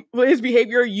calls it his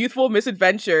behavior youthful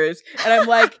misadventures. And I'm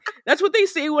like, that's what they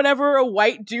say whenever a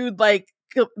white dude like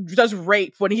does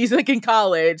rape when he's like in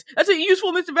college. That's a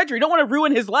useful misadventure. You don't want to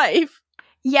ruin his life.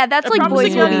 Yeah, that's like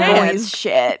boys will be boys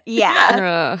shit.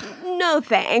 Yeah. No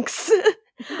thanks.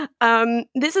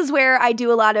 This is where I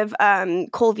do a lot of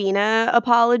Colvina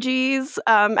apologies.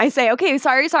 I say, okay,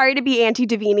 sorry to be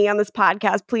anti-Davini on this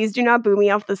podcast. Please do not boo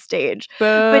me off the stage.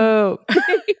 Boo.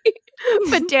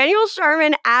 But Daniel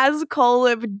Sharman as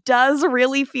Kolob does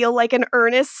really feel like an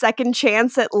earnest second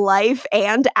chance at life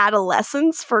and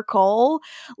adolescence for Cole.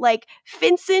 Like,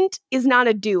 Vincent is not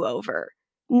a do-over.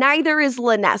 Neither is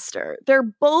Lanester. They're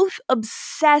both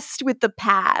obsessed with the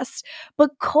past,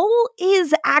 but Cole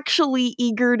is actually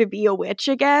eager to be a witch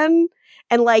again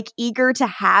and like eager to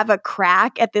have a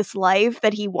crack at this life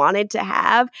that he wanted to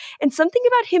have. And something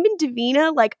about him and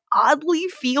Davina like oddly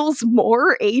feels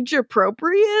more age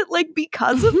appropriate, like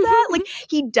because of that. Like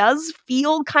he does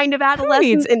feel kind of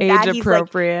adolescent in that he's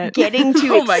like getting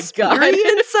to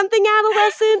experience something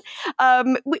adolescent.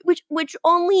 Which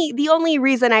the only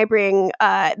reason I bring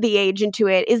the age into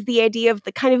it is the idea of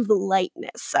the kind of the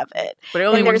lightness of it. But it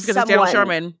only works because it's Daniel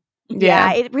Sharman.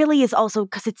 Yeah, it really is also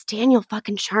because it's Daniel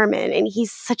fucking Sharman and he's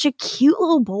such a cute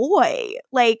little boy.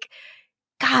 Like,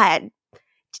 God,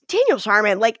 Daniel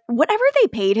Sharman, like, whatever they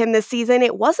paid him this season,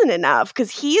 it wasn't enough because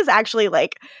he is actually,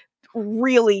 like,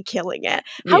 really killing it.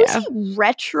 How is he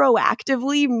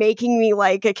retroactively making me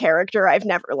like a character I've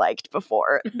never liked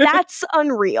before? That's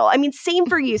unreal. I mean, same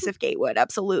for Yusuf Gatewood,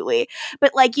 absolutely.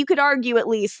 But like you could argue at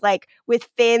least like with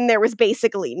Finn, there was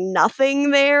basically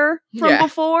nothing there from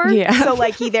before. Yeah. So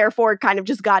like he therefore kind of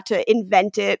just got to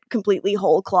invent it completely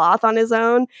whole cloth on his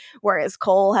own. Whereas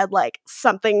Cole had like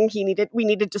something we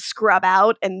needed to scrub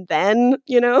out and then,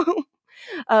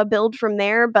 build from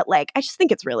there. But like I just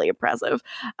think it's really impressive.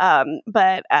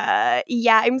 But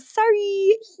I'm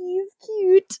sorry, he's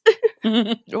cute.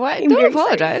 What? Don't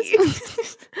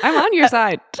apologize. I'm on your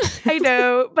side. I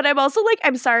know, but I'm also like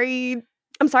I'm sorry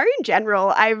in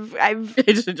general. I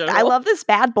love this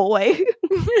bad boy.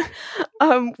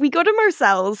 We go to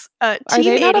Marcel's. Are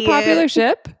they not a popular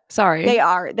ship? Sorry. They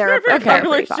are. They're a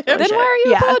popular ship. Then why are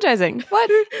you apologizing?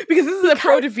 What? Because this is a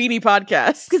pro-Davini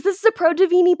podcast. Because this is a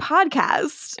pro-Davini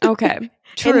podcast. Okay.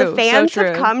 True. And the fans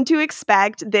have come to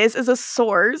expect this as a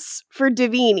source for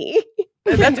Davini.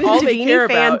 And that's all they care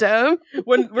fandom. About.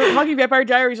 When we're talking Vampire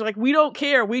Diaries, we're like, we don't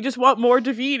care. We just want more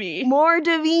Davini. More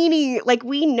Davini. Like,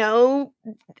 we know,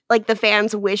 like, the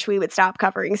fans wish we would stop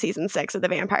covering season 6 of the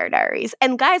Vampire Diaries.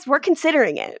 And guys, we're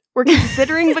considering it. We're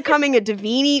considering becoming a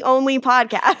Davini-only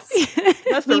podcast.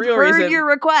 That's the real reason. We've heard your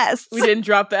requests. We didn't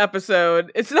drop the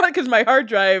episode. It's not because my hard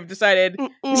drive decided,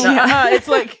 it's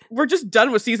like, we're just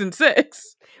done with season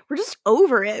 6. We're just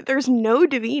over it. There's no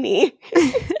Davini.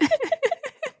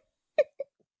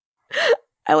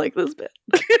 I like this bit.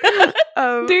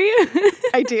 Do you?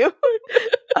 I do.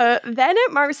 Then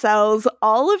at Marcel's,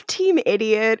 all of Team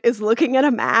Idiot is looking at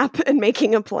a map and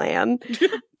making a plan.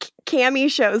 Cammy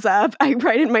shows up. I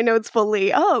write in my notes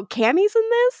fully, oh, Cammy's in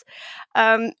this?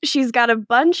 She's got a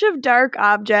bunch of dark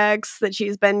objects that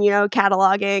she's been,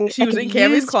 cataloging. She was in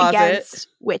Cammy's closet.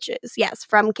 Witches. Yes,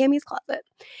 from Cammy's closet.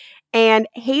 And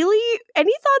Haley,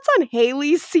 any thoughts on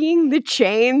Haley seeing the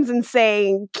chains and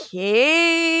saying,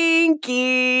 kinky?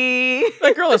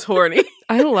 That girl is horny.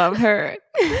 I love her.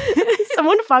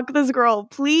 Someone fuck this girl,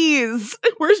 please.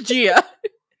 Where's Gia?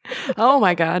 Oh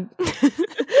my God.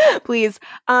 Please.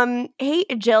 Hey,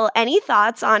 Jill, any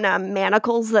thoughts on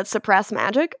manacles that suppress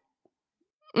magic?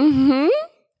 Mm-hmm.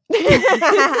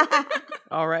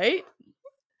 All right.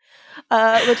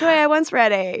 LaToya, I once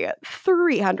read a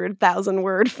 300,000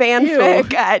 word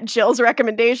fanfic at Jill's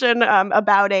recommendation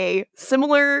about a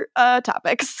similar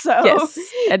topic. So yes,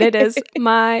 and it is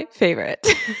my favorite.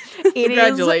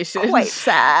 Congratulations. Is quite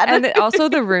sad. And also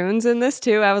the runes in this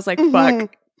too. I was like,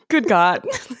 fuck. Good God.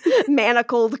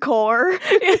 Manacled core.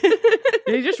 Did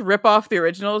you just rip off the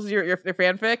originals, your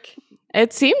fanfic?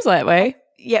 It seems that way.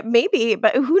 Yeah, maybe,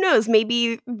 but who knows?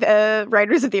 Maybe the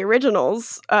writers of the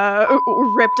originals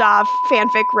ripped off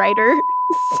fanfic writers.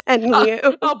 And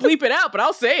I'll bleep it out, but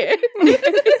I'll say it.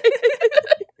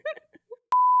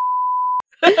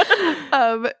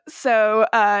 So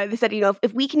they said,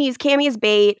 if we can use Cammy as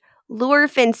bait, lure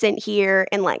Vincent here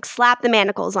and like slap the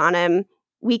manacles on him,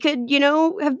 we could,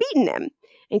 have beaten him.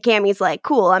 And Cammy's like,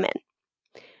 cool, I'm in.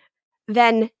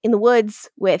 Then in the woods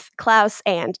with Klaus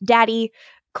and Daddy,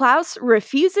 Klaus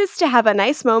refuses to have a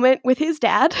nice moment with his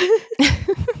dad,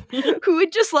 who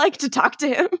would just like to talk to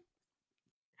him.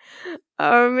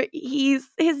 His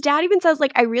dad even says,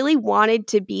 like, I really wanted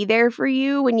to be there for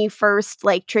you when you first,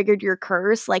 like, triggered your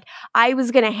curse. Like, I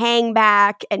was going to hang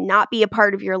back and not be a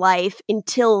part of your life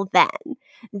until then.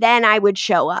 Then I would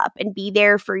show up and be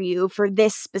there for you for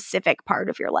this specific part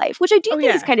of your life, which I do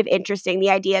think is kind of interesting.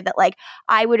 The idea that, like,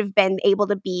 I would have been able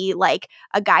to be, like,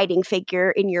 a guiding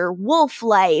figure in your wolf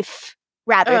life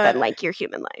rather than, like, your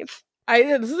human life.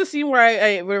 This is the scene where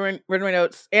I read my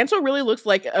notes. Ansel really looks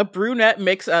like a brunette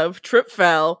mix of Trip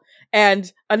Fell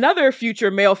and another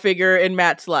future male figure in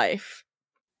Matt's life.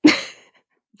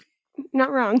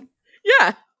 Not wrong.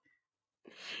 Yeah.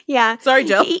 Yeah. Sorry,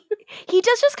 Jill. He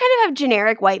does just kind of have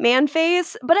generic white man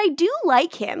face, but I do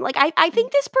like him. Like, I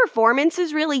think this performance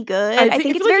is really good. I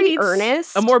think it's very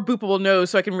earnest. A more boopable nose,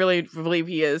 so I can really believe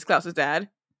he is Klaus's dad.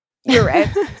 You're right.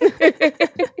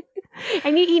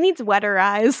 He needs wetter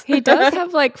eyes. He does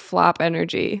have like flop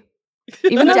energy.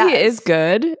 Even though he is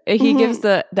good, he gives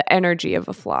the energy of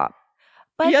a flop.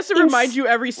 But he has to remind you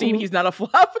every scene he's not a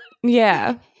flop.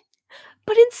 Yeah.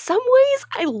 But in some ways,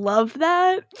 I love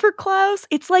that for Klaus.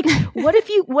 It's like, what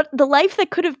the life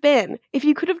that could have been, if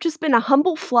you could have just been a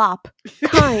humble flop,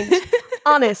 kind,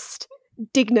 honest,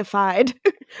 dignified.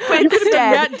 But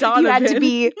instead, you had to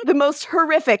be the most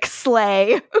horrific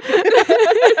slay.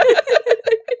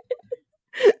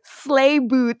 Slay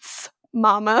boots,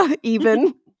 mama,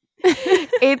 even.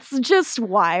 It's just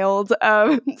wild.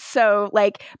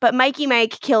 But Mikey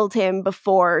Mike killed him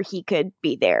before he could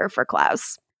be there for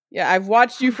Klaus. Yeah, I've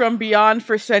watched you from beyond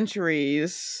for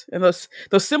centuries. And those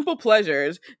simple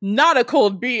pleasures, not a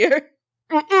cold beer.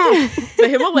 The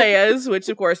Himalayas, which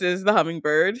of course is the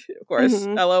hummingbird. Of course,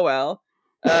 LOL.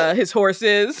 His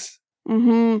horses.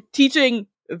 Teaching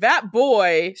that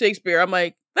boy Shakespeare. I'm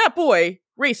like, that boy,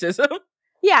 racism.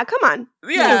 Yeah, come on.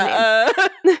 Yeah,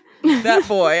 that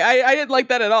boy. I didn't like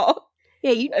that at all.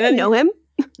 Yeah, you didn't know him.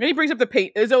 Then he brings up the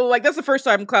paint. So, like, that's the first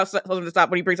time Klaus tells him to stop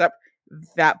when he brings up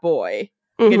that boy.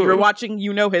 And you're watching,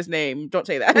 you know his name. Don't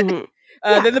say that.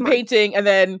 Then the painting, and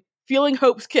then feeling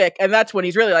Hope's kick, and that's when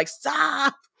he's really like,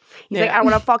 stop! He's like, I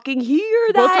want to fucking hear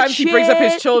that Both times shit. He brings up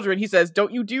his children, he says,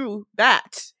 don't you do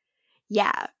that.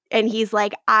 Yeah. And he's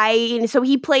like, so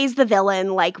he plays the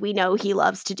villain like we know he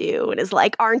loves to do, and is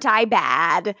like, aren't I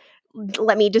bad?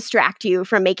 Let me distract you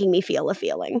from making me feel a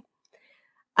feeling.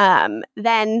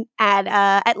 Then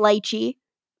at Lychee,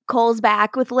 Cole's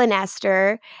back with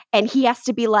Lynester, and he has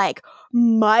to be like,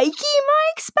 Mikey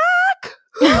Mike's back?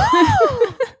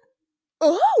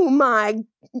 Oh my,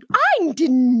 I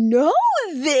didn't know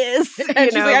this.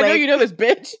 And she's like, I know you know this,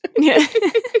 bitch. Yeah.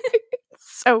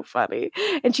 So funny.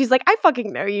 And she's like, I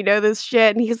fucking know you know this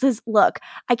shit. And he says, look,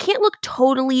 I can't look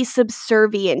totally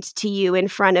subservient to you in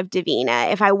front of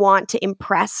Davina if I want to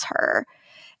impress her.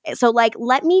 So, like,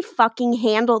 let me fucking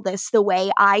handle this the way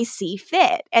I see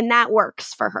fit. And that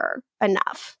works for her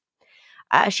enough.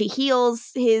 She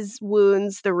heals his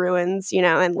wounds, the ruins,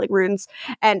 and like runes.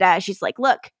 And she's like,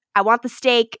 look, I want the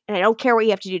steak and I don't care what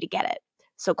you have to do to get it.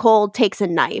 So Cole takes a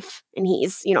knife and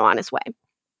he's, on his way.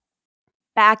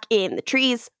 Back in the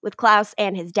trees with Klaus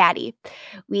and his daddy,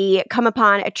 we come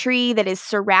upon a tree that is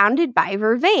surrounded by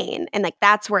vervain. And like,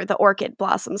 that's where the orchid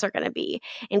blossoms are going to be.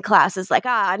 And Klaus is like,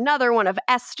 another one of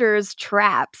Esther's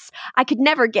traps. I could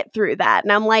never get through that.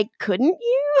 And I'm like, couldn't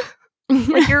you?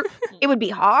 Like, it would be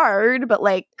hard, but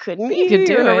like, couldn't you? You could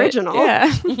do an it. original.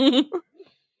 Yeah.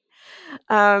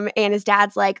 And his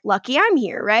dad's like, lucky I'm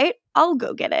here, right? I'll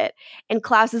go get it. And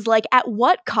Klaus is like, at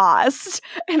what cost?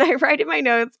 And I write in my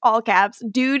notes, all caps,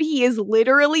 dude, he is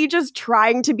literally just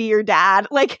trying to be your dad.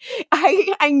 Like,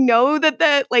 I know that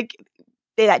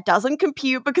that doesn't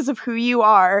compute because of who you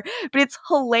are, but it's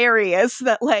hilarious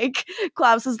that like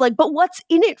Klaus is like, but what's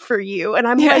in it for you? And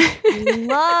I'm like,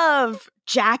 love,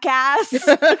 jackass.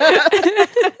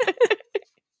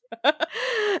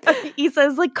 He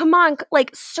says, like, come on, like,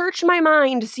 search my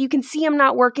mind so you can see I'm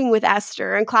not working with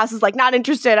Esther. And Klaus is like, not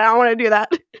interested. I don't want to do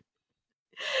that.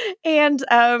 And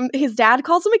his dad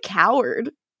calls him a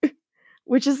coward,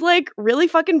 which is like really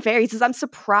fucking fair. He says, I'm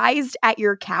surprised at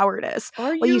your cowardice.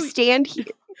 You stand here.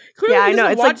 Clearly, yeah, I know.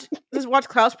 It's just watch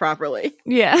Klaus properly.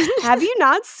 Yeah. Have you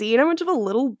not seen how much of a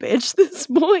little bitch this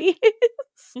boy is?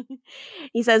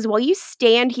 He says, well, you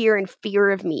stand here in fear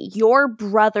of me. Your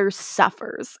brother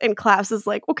suffers. And Klaus is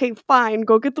like, okay, fine.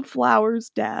 Go get the flowers,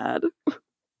 Dad.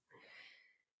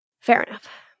 Fair enough.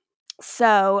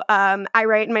 So I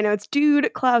write in my notes,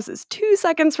 dude, Klaus is 2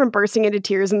 seconds from bursting into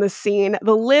tears in this scene.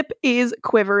 The lip is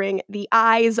quivering. The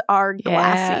eyes are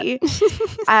glassy.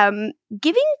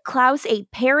 Giving Klaus a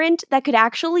parent that could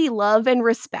actually love and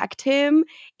respect him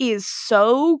is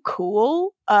so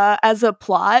cool as a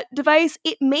plot device.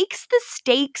 It makes the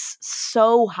stakes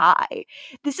so high.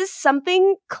 This is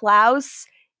something Klaus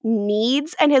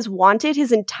needs and has wanted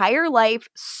his entire life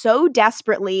so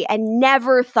desperately and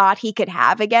never thought he could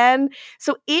have again.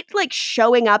 So it like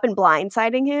showing up and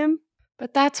blindsiding him.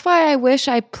 But that's why I wish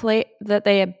that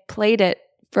they had played it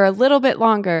for a little bit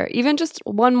longer. Even just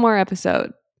one more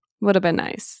episode would have been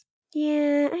nice.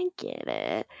 Yeah, I get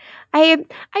it.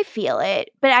 I feel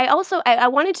it. But I also I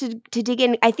wanted to dig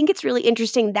in. I think it's really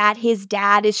interesting that his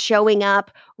dad is showing up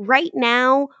right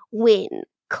now when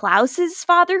Klaus's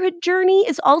fatherhood journey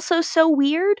is also so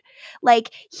weird.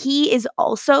 Like, he is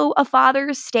also a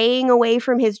father staying away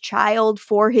from his child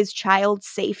for his child's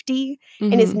safety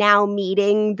and is now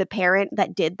meeting the parent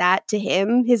that did that to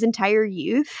him his entire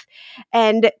youth.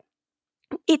 And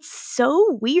it's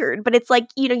so weird, but it's like,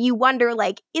 you know, you wonder,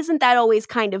 like, isn't that always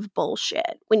kind of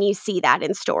bullshit when you see that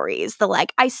in stories? The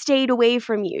like, I stayed away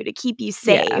from you to keep you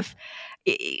safe.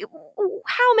 Yeah.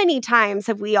 How many times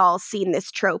have we all seen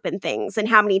this trope in things? And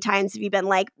how many times have you been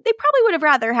like, they probably would have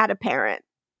rather had a parent?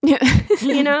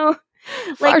 You know?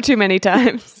 Far too many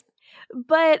times.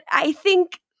 But I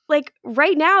think, like,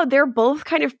 right now, they're both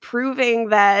kind of proving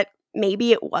that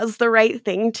maybe it was the right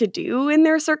thing to do in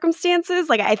their circumstances.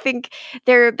 Like, I think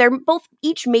they're both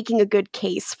each making a good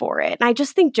case for it. And I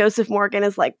just think Joseph Morgan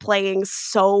is, like, playing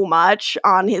so much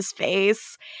on his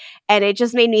face. And it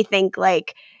just made me think,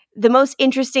 like, the most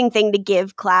interesting thing to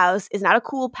give Klaus is not a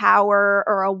cool power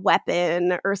or a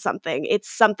weapon or something. It's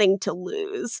something to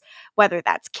lose, whether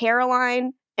that's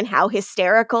Caroline and how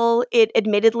hysterical it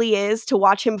admittedly is to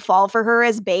watch him fall for her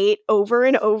as bait over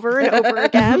and over and over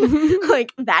again.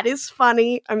 Like, that is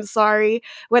funny. I'm sorry.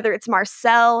 Whether it's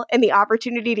Marcel and the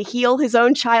opportunity to heal his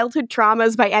own childhood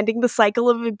traumas by ending the cycle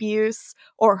of abuse,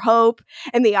 or Hope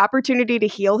and the opportunity to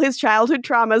heal his childhood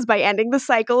traumas by ending the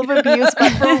cycle of abuse,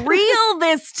 but for real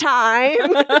this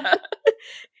time.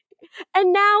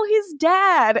 And now his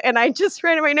dad. And I just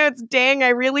read in my notes, dang, I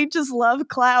really just love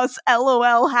Klaus.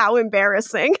 LOL, how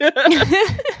embarrassing.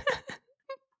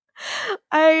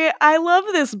 I love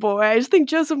this boy. I just think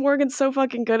Joseph Morgan's so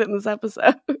fucking good in this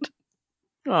episode.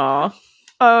 Aw.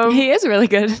 He is really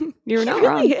good. You're not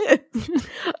wrong. He is.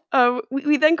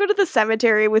 We then go to the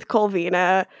cemetery with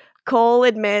Colvina. Cole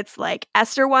admits, like,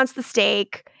 Esther wants the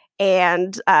steak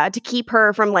and to keep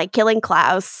her from, like, killing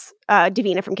Klaus.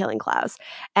 Davina from killing Klaus.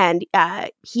 And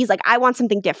he's like, I want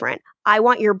something different. I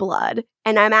want your blood.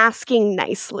 And I'm asking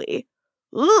nicely.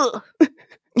 Ugh.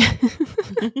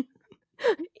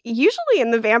 Usually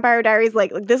in the Vampire Diaries,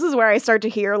 like this is where I start to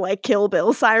hear, like, Kill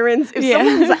Bill sirens. If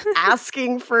someone's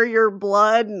asking for your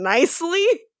blood nicely,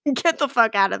 get the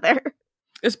fuck out of there.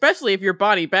 Especially if you're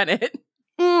Bonnie Bennett.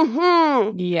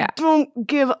 Mm-hmm. Yeah. Don't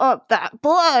give up that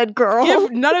blood, girl.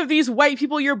 Give none of these white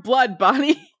people your blood,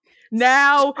 Bonnie.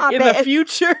 Now, Stop in it. The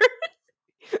future.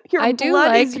 Your I do blood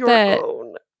like is your that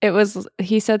own. It was,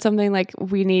 he said something like,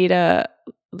 we need a,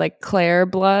 like, Claire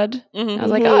blood. Mm-hmm. I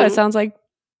was like, oh, it sounds like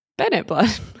Bennett blood.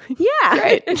 Yeah.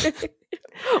 Great.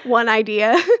 One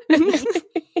idea.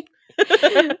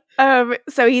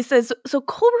 So he says, so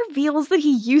Cole reveals that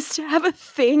he used to have a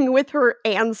thing with her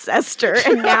ancestor,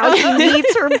 and now he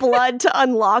needs her blood to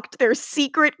unlock their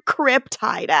secret crypt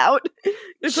hideout.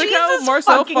 It's like how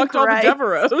Marcel fucked all the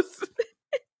Devereaux.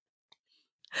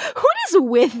 What is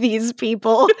with these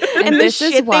people? And the this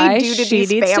shit is why they do to she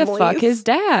these needs families? to fuck his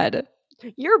dad.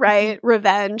 You're right.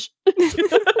 Revenge.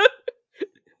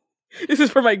 This is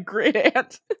for my great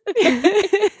aunt.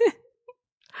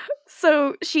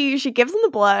 So she gives him the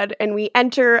blood, and we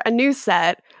enter a new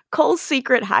set, Cole's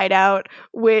secret hideout,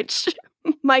 which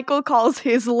Michael calls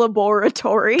his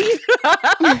laboratory.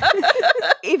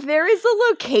 If there is a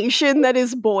location that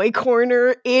is boy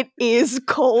corner, it is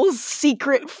Cole's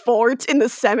secret fort in the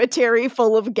cemetery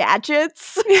full of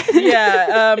gadgets.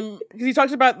 Yeah, because he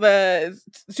talks about the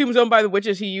tombs owned by the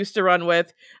witches he used to run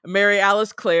with, Mary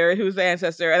Alice Clare, who's the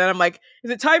ancestor. And then I'm like,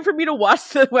 is it time for me to watch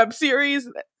the web series?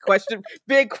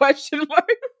 Big question mark.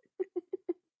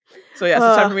 So yes,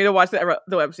 it's time for me to watch the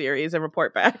web series and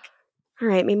report back. All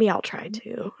right, maybe I'll try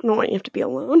to. I don't want you to have to be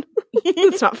alone.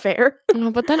 It's not fair.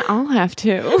 Oh, but then I'll have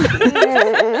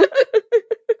to.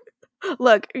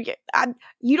 Look,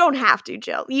 you don't have to,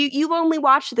 Jill. You've only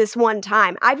watched this one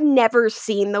time. I've never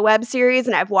seen the web series,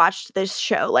 and I've watched this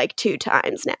show like 2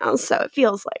 times now, so it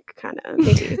feels like kind of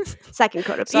maybe second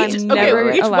coat of So I'm paint.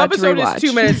 never each allowed to episode is rewatch.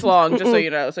 2 minutes long, just so you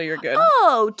know, so you're good.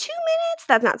 Oh, 2 minutes?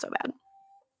 That's not so bad.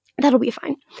 That'll be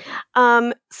fine.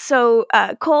 So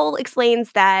Cole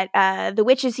explains that the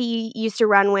witches he used to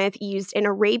run with used an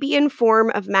Arabian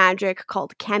form of magic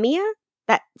called chemia.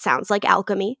 That sounds like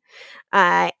alchemy.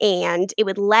 And it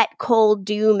would let Cole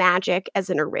do magic as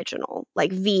an original,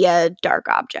 like via dark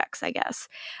objects, I guess.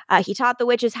 He taught the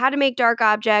witches how to make dark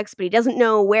objects, but he doesn't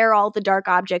know where all the dark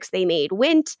objects they made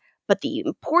went. But the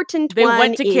important They one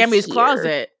went to is Cammy's here.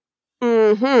 closet.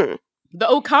 Mm-hmm. The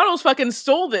O'Connells fucking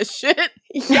stole this shit.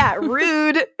 Yeah,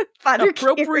 rude. Father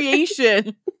Kieran.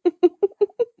 Appropriation.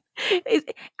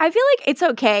 I feel like it's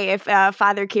okay if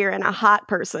Father Kieran, a hot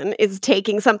person, is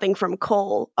taking something from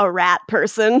Cole, a rat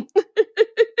person.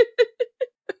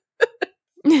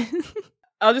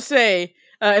 I'll just say,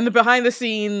 in the behind the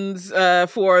scenes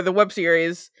for the web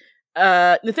series,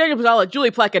 Nathaniel Pizzala,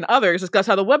 Julie Plec, and others discuss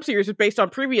how the web series is based on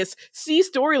previous C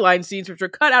storyline scenes which were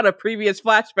cut out of previous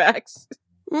flashbacks.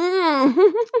 Mm.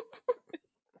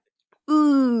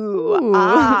 Ooh. Ooh.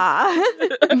 Ah.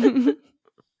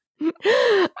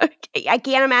 Okay, I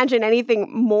can't imagine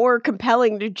anything more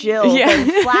compelling to Jill than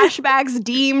flashbacks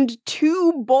deemed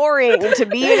too boring to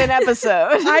be in an episode.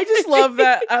 I just love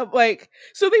that.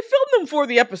 So they filmed them for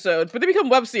the episodes, but they become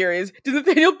web series. Does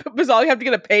Nathaniel Pizzala have to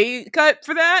get a pay cut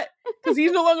for that? Because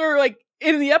he's no longer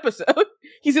in the episode.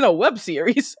 He's in a web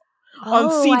series on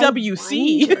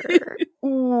CWC.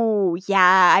 Ooh,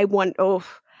 yeah, I want. Oh,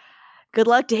 good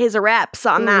luck to his reps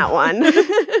on that one.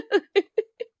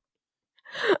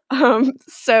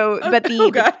 But the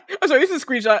oh god, I'm sorry. This is a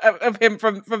screenshot of him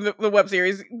from the web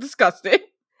series. Disgusting.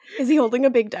 Is he holding a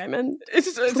big diamond?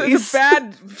 It's a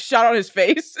bad shot on his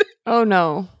face. Oh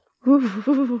no,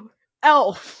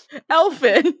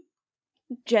 Elfin,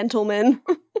 gentleman.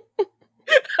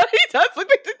 He does look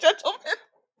like the gentleman.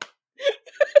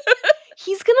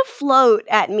 He's gonna float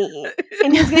at me,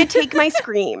 and he's gonna take my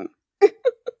scream.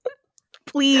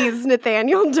 Please,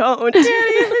 Nathaniel, don't. Candy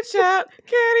in the chat,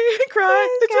 Candy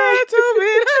cry, the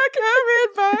gentleman coming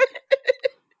by.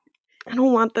 I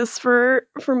don't want this for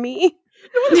me.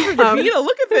 Davina,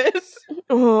 look at this.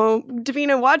 Oh,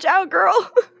 Davina, watch out,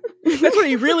 girl. That's what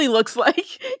he really looks like.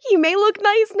 He may look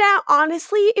nice now.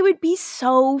 Honestly, it would be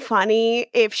so funny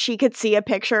if she could see a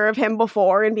picture of him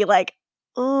before and be like,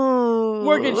 oh.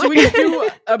 Morgan, should we just do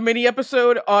a mini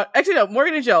episode on... Actually, no,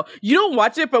 Morgan and Jill, you don't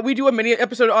watch it, but we do a mini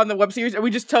episode on the web series and we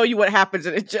just tell you what happens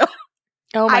in it, Jill.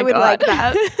 oh my I would god, like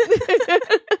that.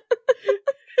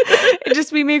 It'd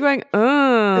just be me going,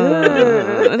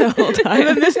 oh, the whole time. And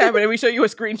then this happened and we show you a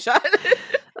screenshot.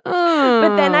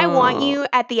 But then I want you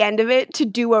at the end of it to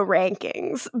do a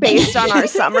rankings based on our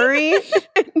summary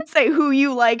and say who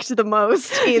you liked the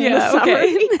most in the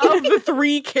summary. Of the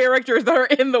 3 characters that are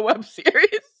in the web series.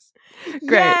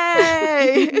 Great.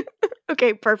 Yay!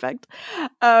 Okay, perfect.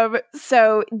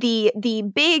 So the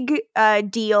big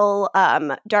deal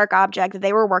dark object that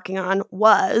they were working on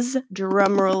was,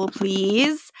 drumroll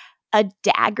please, a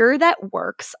dagger that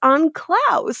works on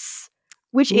Klaus,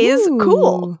 which is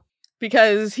cool.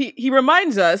 Because he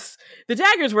reminds us the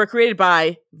daggers were created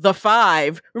by the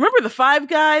 5. Remember the 5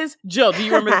 guys? Jill, do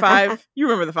you remember the 5? You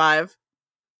remember the 5.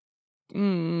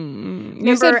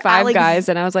 You said 5 guys,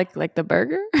 and I was like the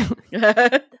burger?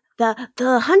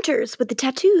 The hunters with the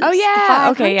tattoos. Oh, yeah. The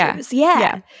 5 Okay, hunters.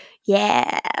 Yeah.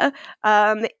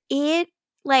 It,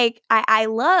 I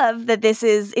love that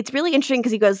it's really interesting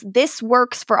because he goes, this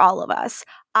works for all of us.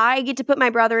 I get to put my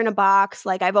brother in a box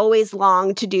like I've always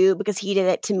longed to do because he did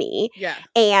it to me. Yeah.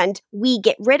 And we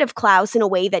get rid of Klaus in a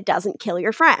way that doesn't kill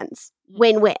your friends.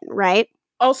 Win-win, right?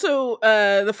 Also,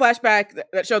 the flashback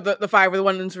that showed the 5 were the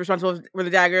ones responsible for the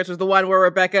daggers was the one where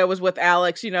Rebecca was with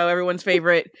Alex, everyone's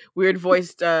favorite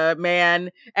weird-voiced man.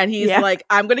 And he's like,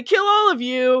 I'm going to kill all of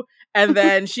you. And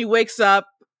then she wakes up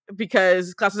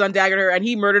because Klaus has undaggered her and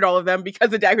he murdered all of them because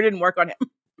the dagger didn't work on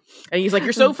him. And he's like,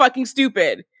 you're so fucking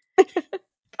stupid.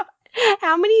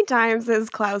 How many times has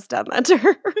Klaus done that to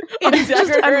her? It's just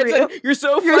unreal. You're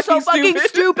so fucking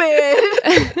stupid.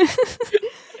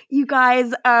 You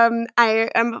guys,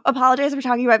 I apologize for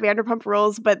talking about Vanderpump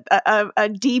Rules, but a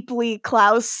deeply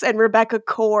Klaus and Rebecca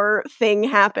core thing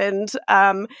happened.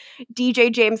 DJ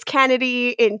James Kennedy,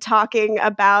 in talking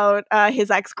about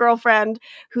his ex-girlfriend,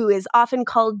 who is often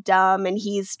called dumb, and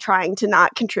he's trying to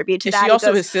not contribute to that. Is she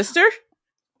also his sister?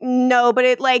 No, but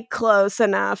close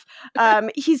enough.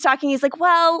 He's talking, he's like,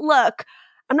 well, look,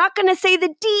 I'm not going to say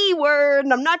the D word,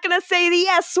 and I'm not going to say the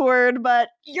S word, but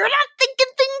you're not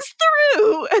thinking things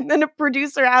through. And then a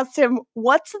producer asks him,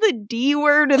 what's the D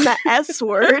word and the S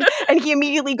word? And he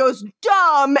immediately goes,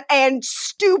 dumb and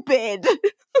stupid.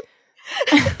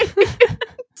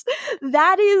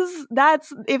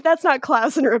 That's if that's not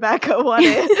Klaus and Rebecca, what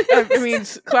is? I mean,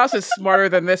 Klaus is smarter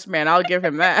than this man. I'll give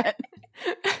him that.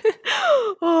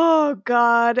 Oh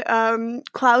God,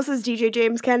 Klaus's DJ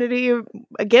James Kennedy,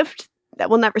 a gift that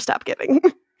we'll never stop giving.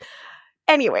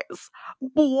 Anyways,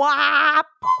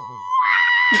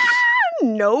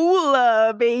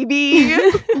 Nola, baby,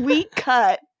 we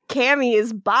cut. Cammy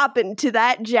is bopping to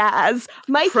that jazz.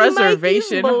 Mikey's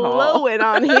blowing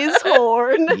on his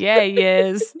horn. Yeah, he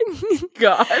is.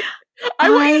 God. I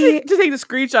want you to take the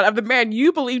screenshot of the man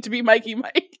you believe to be Mikey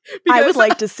Mike. I would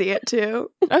like to see it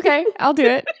too. Okay, I'll do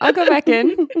it. I'll go back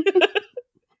in.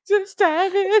 Just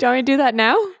have it. Do you want me to do that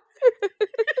now?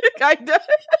 Kinda.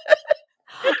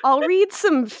 I'll read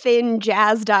some Finn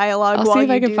jazz dialogue. I'll see if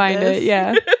I can find it.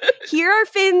 Yeah. Here are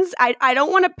Finn's. I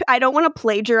don't want to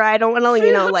plagiarize. I don't want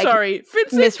to sorry.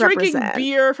 Finn's drinking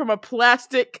beer from a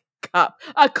plastic cup,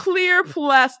 a clear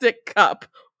plastic cup.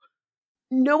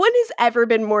 No one has ever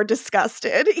been more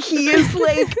disgusted. He is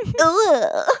like,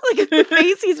 ugh. Like the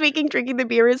face he's making drinking the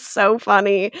beer is so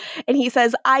funny. And he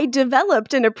says, I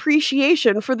developed an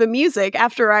appreciation for the music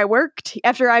after I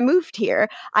moved here.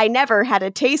 I never had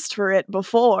a taste for it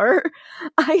before.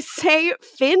 I say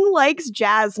Finn likes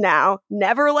jazz now.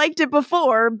 Never liked it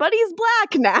before, but he's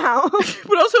black now.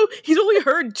 But also, he's only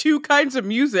heard two kinds of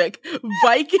music,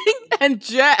 Viking and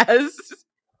jazz.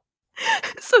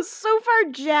 So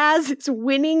far, jazz is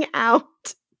winning out.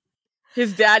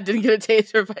 His dad didn't get a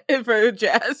taste for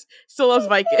jazz. Still loves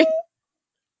Viking.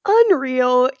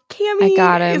 Unreal.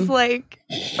 Cammy is like,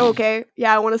 okay,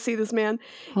 yeah, I want to see this man.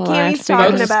 Cammy's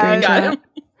talking about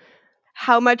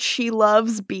how much she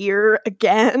loves beer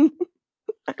again.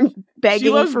 I'm begging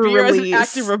she loves for beer release.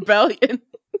 As an act of rebellion.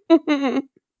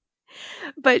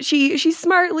 But she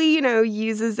smartly,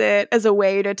 uses it as a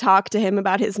way to talk to him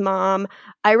about his mom.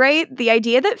 I write, the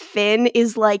idea that Finn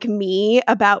is like me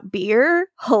about beer,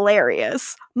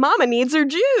 hilarious. Mama needs her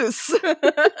juice.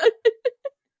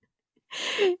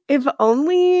 If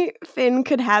only Finn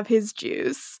could have his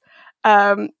juice.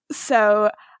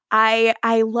 So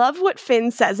I love what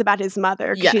Finn says about his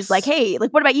mother. Yes. She's like, hey,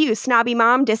 what about you? Snobby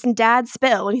mom, distant dad,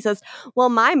 spill. And he says, well,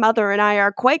 my mother and I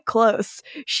are quite close.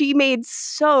 She made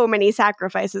so many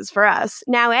sacrifices for us.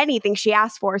 Now anything she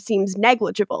asked for seems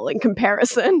negligible in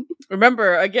comparison.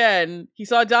 Remember, again, he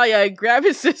saw Dahlia grab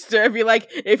his sister and be like,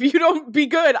 if you don't be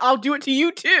good, I'll do it to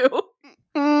you too.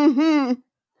 Mm-hmm.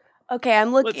 Okay,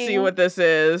 I'm looking. Let's see what this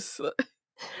is.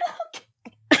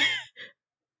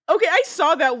 Okay, I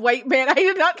saw that white man. I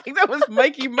did not think that was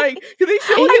Mikey Mike. He just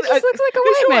looks like a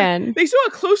white man. They show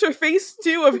a closer face,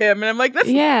 too, of him. And I'm like, that's...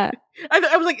 Yeah.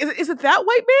 I was like, is it that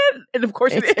white man? And of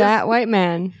course it is. It's that white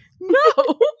man. No.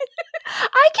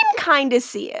 I can kind of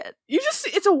see it. You just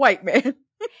see, it's a white man.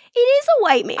 It is a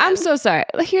white man. I'm so sorry.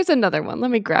 Here's another one.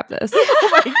 Let me grab this.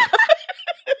 Oh my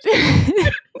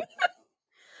God.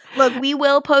 Look, we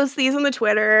will post these on the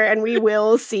Twitter, and we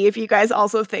will see if you guys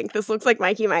also think this looks like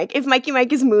Mikey Mike. If Mikey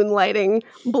Mike is moonlighting,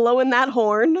 blowing that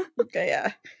horn. Okay,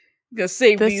 yeah. I'm gonna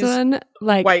save this these one,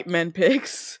 white men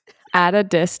pics. At a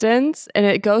distance, and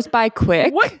it goes by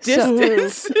quick. What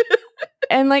distance? So,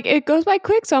 and it goes by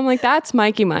quick, so I'm like, that's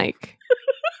Mikey Mike.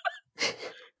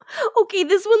 Okay,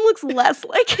 this one looks less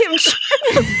like him.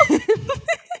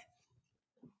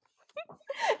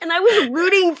 And I was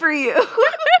rooting for you.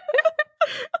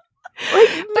 But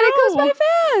it goes by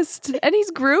fast, and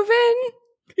he's grooving.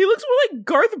 He looks more like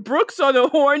Garth Brooks on a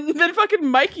horn than fucking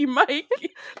Mikey Mike.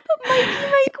 But Mikey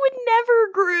Mike would never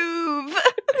groove.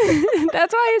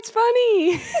 That's why it's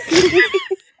funny.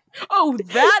 Oh,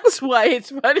 that's why it's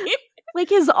funny. Like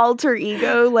his alter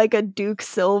ego, like a Duke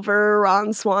Silver,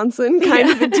 Ron Swanson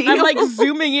kind of a deal. I'm like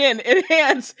zooming in.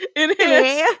 Enhance.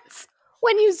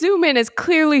 When you zoom in, it's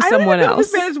clearly someone else. I don't know if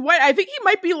this man is white. I think he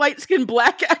might be light-skinned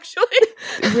black, actually.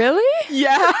 Really?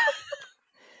 Yeah.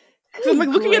 So I'm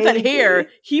looking at that hair.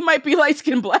 He might be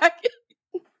light-skinned black.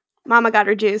 Mama got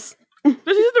her juice.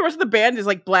 The rest of the band is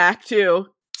black, too.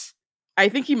 I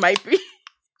think he might be.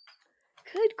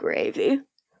 Good gravy.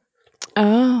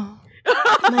 Oh.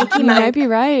 Mikey might be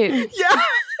right. Yeah.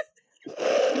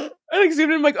 I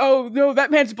zoomed in, I'm like, oh, no, that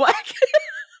man's black.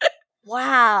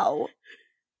 Wow.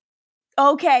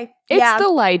 Okay. It's the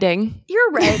lighting.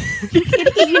 You're right.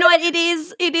 You know what? It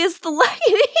is the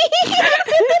lighting.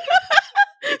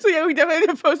 So yeah, we definitely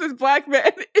need to post this black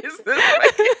man. Is this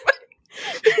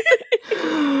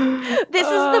This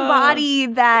is the body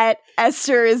that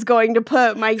Esther is going to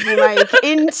put Mikey Mike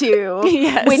into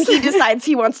Yes. when he decides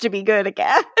he wants to be good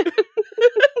again.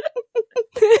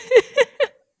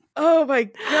 Oh my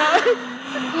god.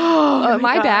 Oh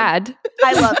my God. bad.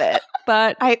 I love it.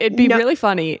 But it'd be really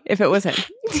funny if it was him.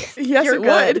 Yes, You're it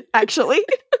good, would. actually.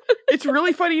 It's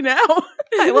really funny now.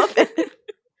 I love it.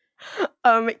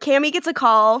 Cammy gets a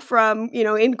call from,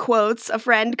 in quotes, a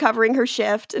friend covering her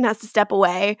shift and has to step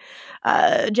away.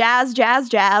 Jazz.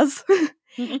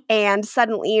 And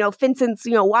suddenly, Vincent's,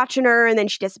 watching her, and then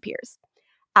she disappears.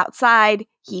 Outside,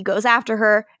 he goes after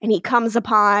her, and he comes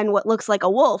upon what looks like a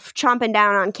wolf chomping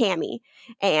down on Cammy.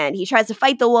 And he tries to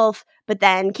fight the wolf, but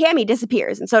then Cammy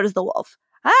disappears, and so does the wolf.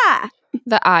 Ah!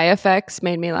 The eye effects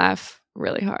made me laugh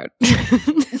really hard.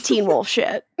 Teen Wolf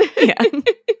shit. Yeah.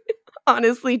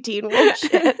 Honestly, Teen Wolf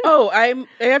shit. Oh, I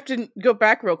have to go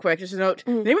back real quick. Just a note.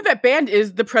 The name of that band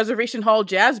is the Preservation Hall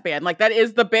Jazz Band. Like, that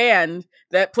is the band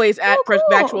that plays at cool.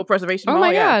 the actual Preservation Hall. Oh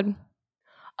my yeah. god.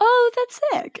 Oh, that's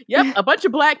sick. Yep, a bunch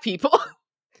of black people.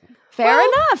 Fair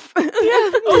enough. Yeah.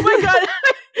 Oh my god.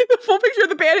 The full picture of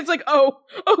the band is like, oh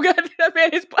god, that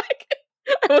band is black.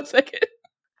 1 second.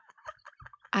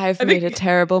 I've made a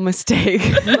terrible mistake.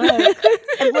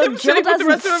 And look, Jill Sitting with the doesn't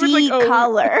rest of them, it's see like, oh.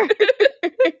 color.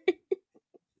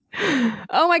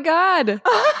 Oh my god.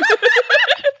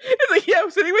 It's like, yeah,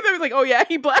 I'm sitting with him. It's like, oh yeah,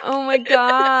 he black. Oh my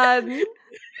god.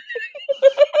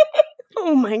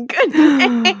 Oh my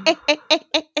goodness.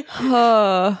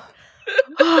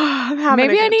 I'm having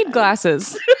Maybe a I good need time.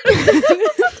 glasses.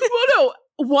 Well, no,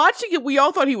 watching it, we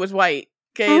all thought he was white.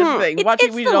 Okay, is the thing. It's- Watching,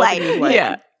 it's we the did all think he was white.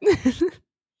 Yeah.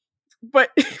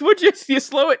 But would you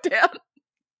slow it down?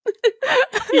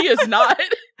 He is not.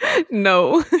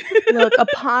 No. Look,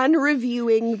 upon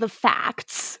reviewing the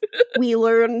facts, we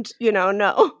learned,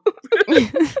 no.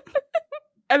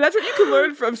 And that's what you can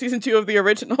learn from season 2 of the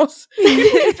originals. People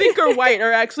you think are white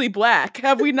are actually black.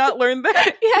 Have we not learned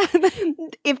that? Yeah.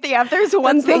 If there's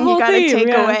one That's the thing you whole gotta theme, take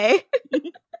yeah. away.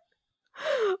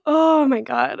 Oh my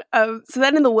god. So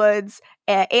then in the woods,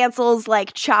 Ansel's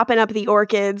like chopping up the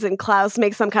orchids, and Klaus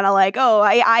makes some kind of like, oh,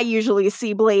 I usually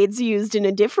see blades used in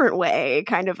a different way,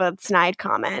 kind of a snide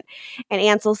comment. And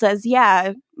Ansel says,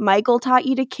 yeah, Michael taught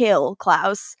you to kill,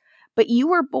 Klaus, but you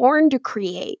were born to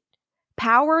create.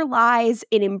 Power lies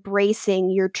in embracing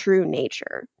your true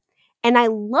nature. And I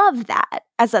love that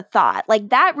as a thought. Like,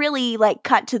 that really like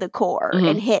cut to the core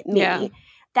and hit me. Yeah.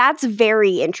 That's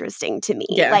very interesting to me.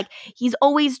 Yeah. Like, he's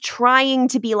always trying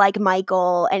to be like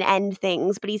Michael and end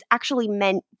things, but he's actually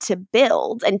meant to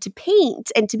build and to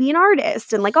paint and to be an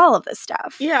artist and like all of this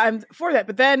stuff. Yeah, I'm for that.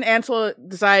 But then Ansel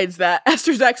decides that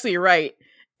Esther's actually right.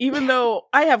 Even though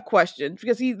I have questions,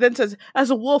 because he then says,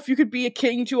 as a wolf, you could be a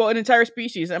king to an entire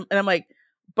species. And I'm like,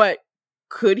 but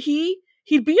could he?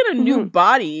 He'd be in a new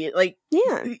body. Like,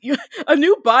 Yeah. a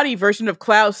new body version of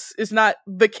Klaus is not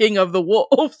the king of the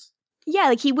wolves. Yeah,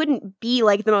 like he wouldn't be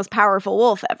like the most powerful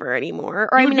wolf ever anymore.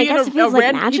 Or I mean, I guess it feels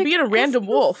like magic. He'd be in a random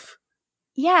wolf.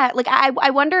 Yeah, like I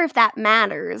wonder if that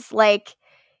matters. Like,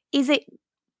 is it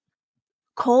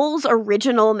Cole's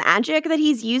original magic that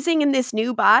he's using in this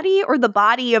new body, or the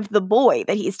body of the boy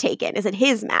that he's taken? Is it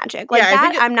his magic? Like,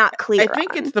 Yeah, I'm not clear. I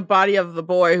think on. it's the body of the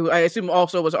boy, who I assume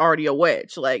also was already a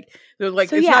witch. Like, so So,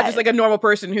 it's not just like a normal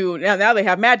person who now they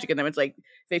have magic in them. It's like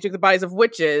they took the bodies of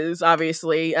witches,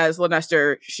 obviously, as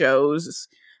Lanester shows.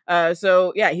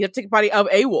 So yeah, he had to take the body of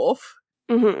a wolf.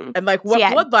 Mhm. And like, what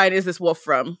bloodline is this wolf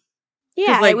from?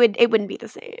 Yeah, like, it wouldn't be the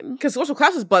same. Because also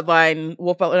Klaus's bloodline,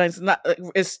 wolf bloodline,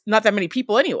 is not that many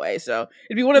people anyway. So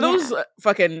it'd be one of those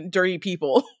fucking dirty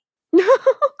people.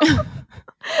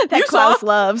 That Klaus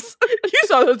loves. You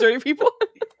saw those dirty people.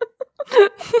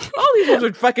 All these wolves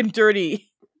are fucking dirty.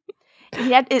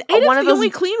 Aiden's one of the only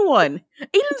clean one.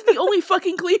 Aiden's the only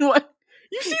fucking clean one.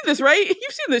 You've seen this, right?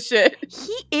 You've seen this shit.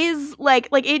 He is like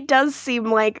it does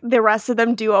seem like the rest of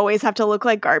them do always have to look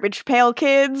like garbage pail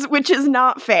kids, which is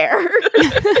not fair.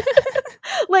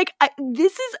 Like,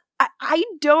 I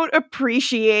don't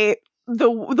appreciate the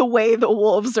way the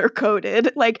wolves are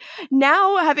coded. Like,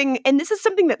 now and this is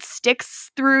something that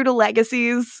sticks through to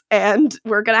Legacies, and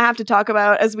we're gonna have to talk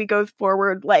about as we go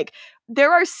forward. Like,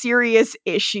 there are serious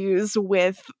issues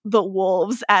with the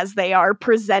wolves as they are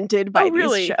presented by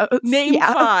these shows. Name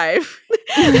 5.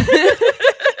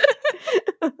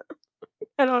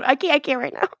 I can't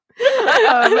right now.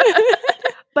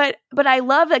 But I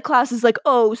love that Klaus is like,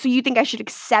 oh, so you think I should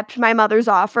accept my mother's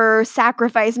offer,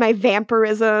 sacrifice my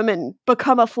vampirism, and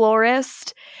become a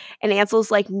florist? And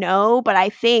Ansel's like, no, but I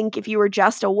think if you were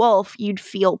just a wolf, you'd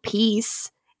feel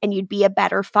peace and you'd be a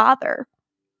better father.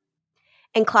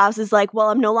 And Klaus is like, well,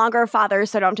 I'm no longer a father,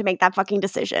 so I don't have to make that fucking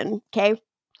decision. Okay.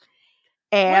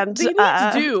 And what they need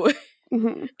to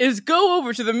do is go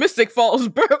over to the Mystic Falls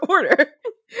Order,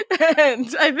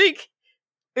 and I think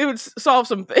it would solve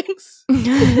some things.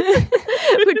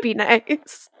 Would be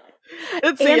nice.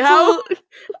 Let's see how.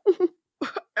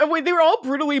 Wait, they were all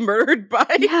brutally murdered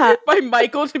by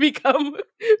Michael to become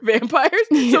vampires.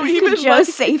 So even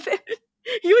just save it.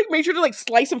 He made sure to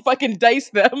slice and fucking dice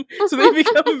them so they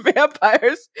become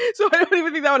vampires. So I don't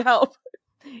even think that would help.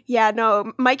 Yeah,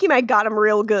 no, Mikey Mike got him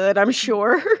real good, I'm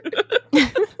sure.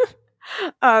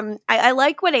 I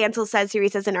like what Ansel says here. He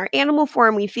says, in our animal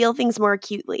form, we feel things more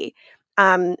acutely.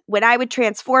 When I would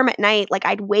transform at night,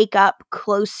 I'd wake up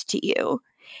close to you.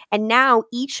 And now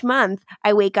each month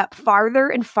I wake up farther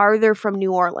and farther from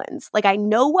New Orleans. I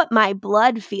know what my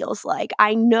blood feels like.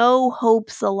 I know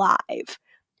hope's alive.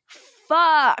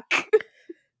 Fuck.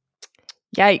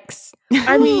 Yikes.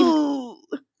 I mean,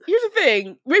 here's the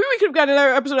thing. Maybe we could have gotten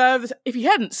another episode out of this if he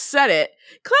hadn't said it.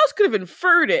 Klaus could have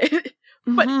inferred it.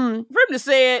 But for him to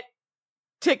say it,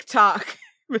 TikTok,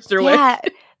 Mr. Wick. Yeah,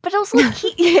 but also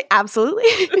he absolutely.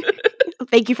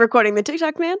 Thank you for quoting the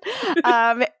TikTok man.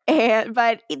 But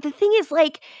the thing is,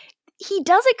 he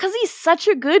does it because he's such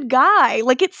a good guy.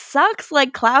 It sucks.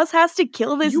 Klaus has to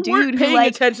kill this dude. You weren't paying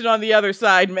attention on the other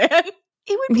side, man.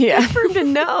 It would be good for him to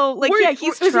know.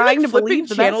 He's trying to believe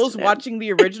the channels, watching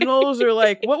the originals, or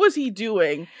what was he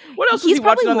doing? What else was he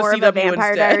watching on the CW instead? He's probably more of a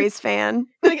Vampire Diaries fan.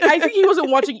 I think he wasn't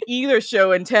watching either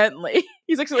show intently.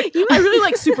 He's I really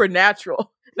like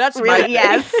Supernatural. That's my thing.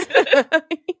 Yes.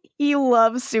 He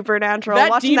loves Supernatural.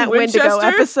 Watching Dean that Wendigo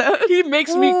episode. He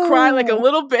makes me cry like a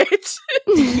little bitch.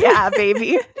 Yeah,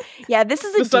 baby. Yeah, this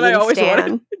is a Dean I always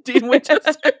wanted. Dean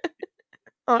Winchester.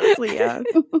 Honestly, yeah.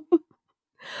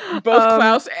 Both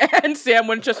Klaus and Sam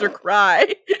Winchester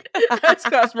cry as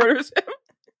Klaus murders him.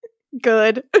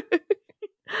 Good.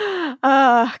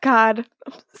 God.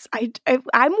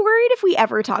 I'm worried if we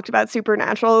ever talked about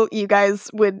Supernatural, you guys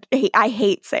would hate. I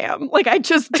hate Sam. I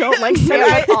just don't like Sam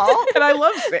at all. And I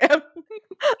love Sam.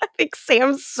 I think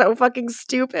Sam's so fucking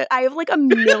stupid. I have a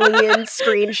million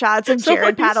screenshots of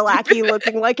Jared Padalecki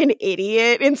looking like an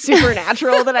idiot in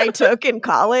Supernatural that I took in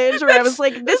college, where I was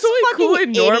like, this fucking cool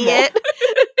idiot.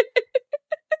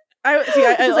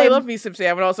 I love me some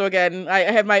Sam, and also again, I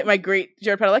have my great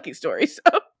Jared Padalecki story. So.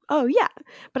 Oh yeah,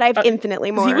 but I have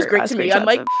infinitely more. He was great to me,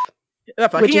 unlike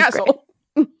that fucking asshole.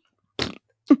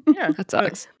 Yeah, that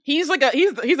sucks. He's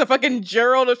he's a fucking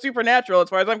Gerald of Supernatural, as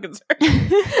far as I'm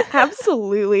concerned.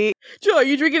 Absolutely. Jill, are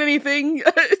you drinking anything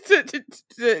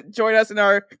to join us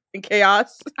in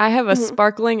chaos? I have a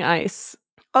sparkling ice.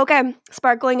 Okay,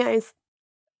 sparkling ice.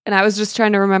 And I was just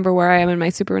trying to remember where I am in my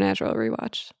Supernatural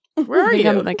rewatch. Where are you?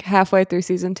 I'm halfway through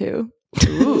season 2.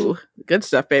 Ooh, good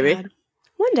stuff, baby. God.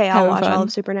 One day I'll watch all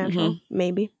of Supernatural,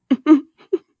 maybe.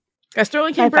 Has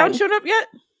Sterling K. Brown showed up yet?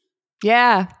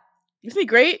 Yeah. Isn't he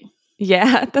great?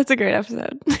 Yeah, that's a great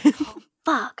episode. Oh,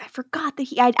 fuck, I forgot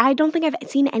that I don't think I've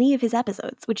seen any of his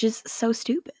episodes, which is so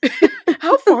stupid.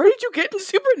 How far did you get in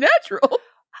Supernatural?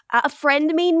 A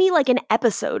friend made me an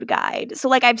episode guide.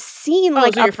 So I've seen so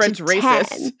up your friend's to racist.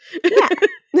 10. Yeah.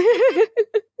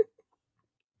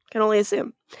 Can only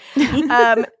assume.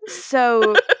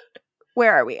 So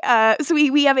where are we? So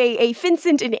we have a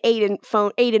Vincent and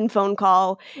Aiden phone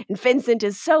call, and Vincent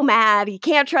is so mad he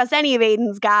can't trust any of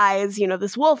Aiden's guys.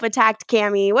 This wolf attacked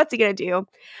Cammy. What's he gonna do?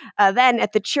 Then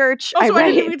at the church, also,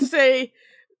 I didn't mean to say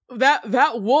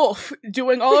that wolf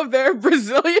doing all of their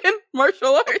Brazilian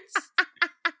martial arts.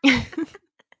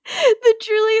 The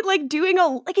truly doing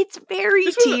it's very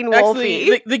teen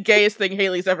wolfy. The gayest thing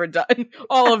Haley's ever done.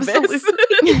 All of this.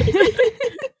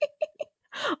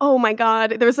 Oh my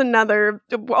God, there's another.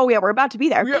 Oh yeah, we're about to be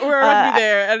there. We're about to be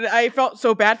there, and I felt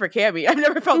so bad for Cammy. I've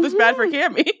never felt this bad for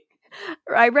Cammy.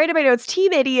 I write in my notes,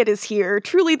 Team Idiot is here,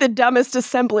 truly the dumbest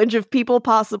assemblage of people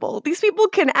possible. These people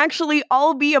can actually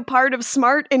all be a part of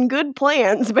smart and good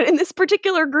plans, but in this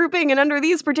particular grouping and under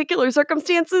these particular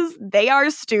circumstances, they are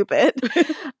stupid.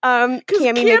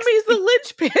 Cammy's the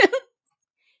linchpin.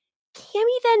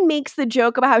 Cammy then makes the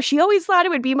joke about how she always thought it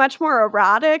would be much more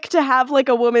erotic to have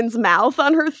a woman's mouth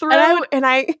on her throat, and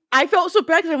I felt so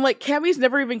bad because I'm Cammy's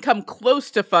never even come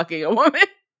close to fucking a woman.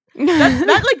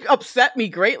 That upset me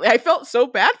greatly. I felt so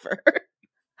bad for her.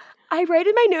 I write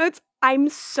in my notes, I'm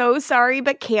so sorry,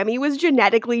 but Cammy was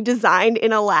genetically designed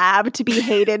in a lab to be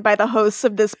hated by the hosts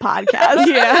of this podcast.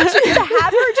 Yeah. To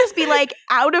have her just be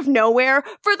out of nowhere,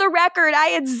 for the record, I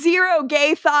had zero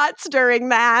gay thoughts during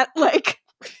that.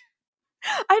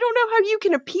 I don't know how you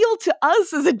can appeal to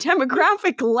us as a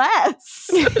demographic less.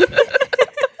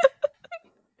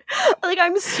 Like,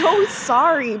 I'm so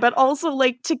sorry, but also,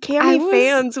 like, to Cammy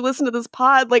fans who listen to this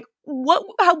pod, like, what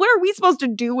are we supposed to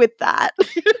do with that?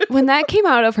 When that came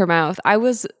out of her mouth, I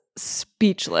was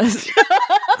speechless.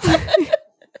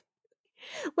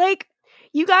 Like,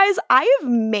 you guys, I have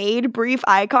made brief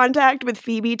eye contact with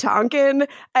Phoebe Tonkin,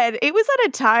 and it was at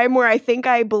a time where I think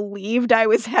I believed I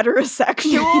was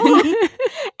heterosexual.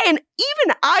 And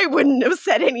even I wouldn't have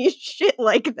said any shit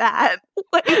like that.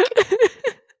 Like,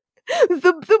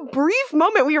 the brief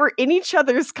moment we were in each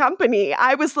other's company,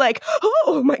 I was like,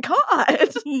 oh my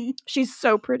God. She's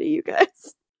so pretty, you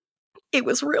guys. It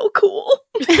was real cool.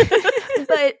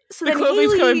 But so the then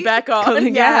clothing's coming back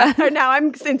on. Yeah. Now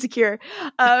I'm insecure.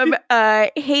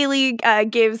 Haley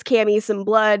gives Cammy some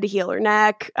blood to heal her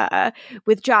neck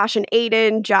with Josh and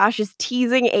Aiden. Josh is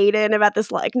teasing Aiden about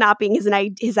this, like, not being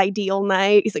his ideal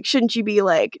night. He's like, shouldn't you be,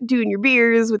 like, doing your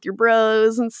beers with your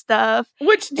bros and stuff?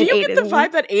 Which, do you get the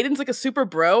vibe that Aiden's like a super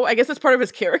bro? I guess that's part of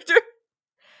his character.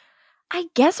 I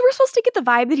guess we're supposed to get the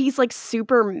vibe that he's, like,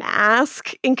 super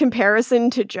mask in comparison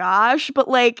to Josh, but,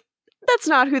 like, that's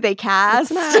not who they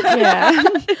cast. Yeah.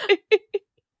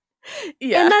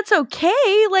 Yeah. And that's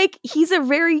okay. Like, he's a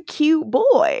very cute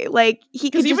boy. Like, he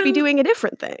could just be doing a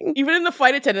different thing. Even in the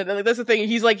flight attendant, like, that's the thing.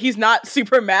 He's not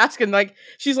super masked, and, like,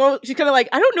 she's kind of like,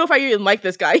 I don't know if I even like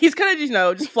this guy. He's kind of,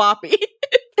 just floppy.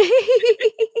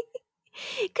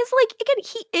 Because, like, again,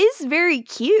 he is very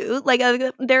cute. Like,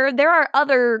 there are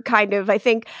other kind of, I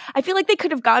feel like they could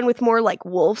have gone with more, like,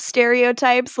 wolf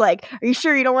stereotypes. Like, are you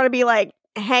sure you don't want to be, like,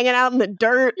 hanging out in the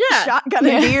dirt,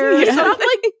 shotgunning beer?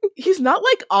 He's not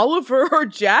like Oliver or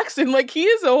Jackson. Like, he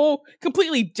is a whole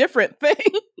completely different thing.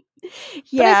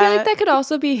 Yeah. But I feel like that could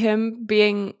also be him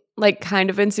being, like, kind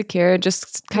of insecure,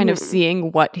 just kind of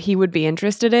seeing what he would be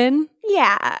interested in.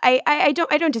 Yeah, I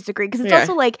don't disagree, because it's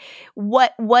also like,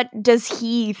 what does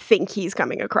he think he's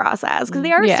coming across as? Because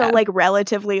they are still, like,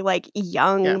 relatively, like,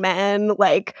 young men,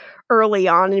 like, early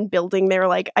on in building their,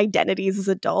 like, identities as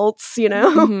adults, you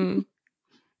know? Mm-hmm.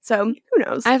 So who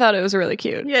knows? I thought it was really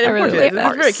cute. Yeah, I really liked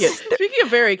that. Very cute. Speaking of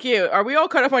very cute, are we all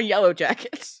caught up on Yellow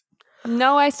Jackets?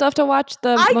 No, I still have to watch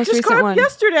the most recent caught up one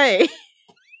yesterday.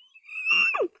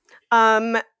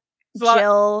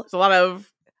 Jill, there's a lot of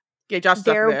gay Josh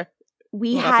stuff there.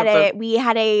 We had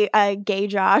a gay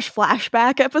Josh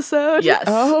flashback episode. Yes.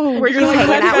 Oh, where he's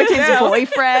hanging out with his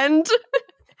boyfriend.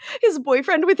 His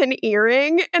boyfriend with an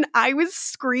earring, and I was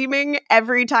screaming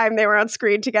every time they were on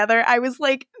screen together. I was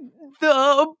like,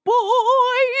 the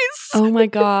boys. Oh my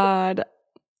God.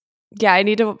 Yeah, I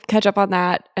need to catch up on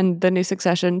that and the new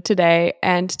Succession today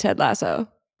and Ted Lasso.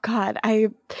 God,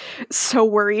 I'm so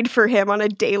worried for him on a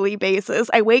daily basis.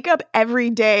 I wake up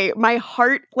every day, my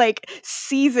heart, like,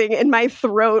 seizing in my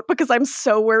throat because I'm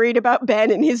so worried about Ben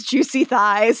and his juicy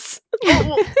thighs.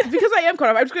 Well, because I am caught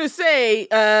up, I was going to say,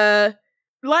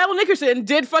 Lyle Nickerson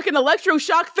did fucking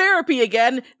electroshock therapy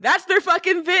again. That's their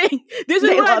fucking thing. This is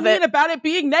what I mean about it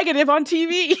being negative on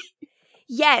TV.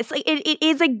 Yes, like, it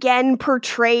is again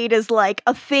portrayed as, like,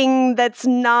 a thing that's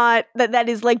not, that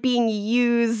is, like, being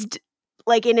used,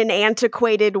 like, in an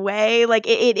antiquated way. Like,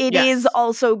 it is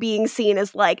also being seen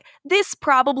as, like, this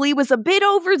probably was a bit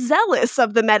overzealous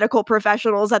of the medical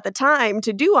professionals at the time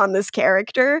to do on this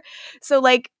character. So,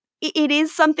 like, it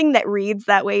is something that reads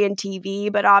that way in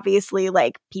TV, but obviously,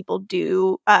 like, people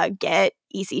do get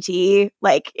ECT,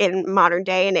 like, in modern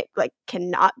day, and it, like,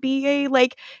 cannot be a,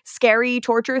 like, scary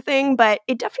torture thing, but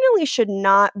it definitely should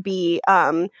not be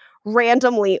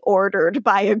randomly ordered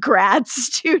by a grad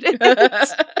student.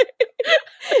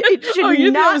 It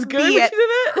should not be at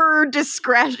her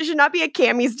discretion. It should not be at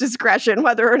Cammy's discretion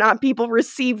whether or not people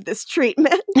receive this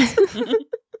treatment.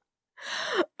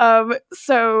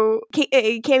 So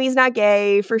Cammy's not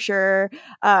gay for sure.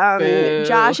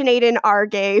 Josh and Aiden are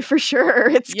gay for sure.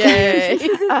 It's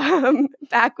good.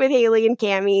 Back with Haley and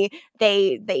Cammy,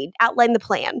 they outline the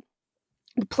plan.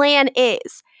 The plan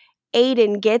is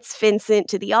Aiden gets Vincent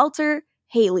to the altar,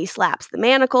 Haley slaps the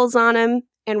manacles on him,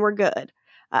 and we're good.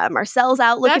 Marcel's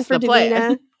out looking for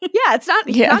Davina. Yeah, it's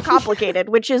not complicated,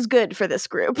 which is good for this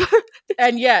group.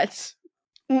 And yet.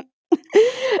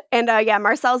 And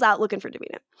Marcel's out looking for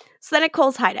Davina. So then at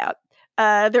Cole's hideout,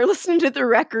 they're listening to the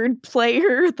record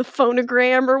player, the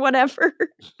phonogram or whatever.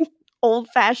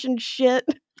 Old-fashioned shit.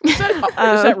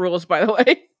 Set rules, by the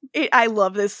way. I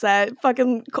love this set.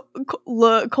 Fucking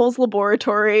Cole's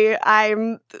Laboratory.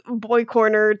 Boy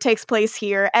Corner takes place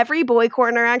here. Every Boy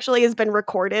Corner actually has been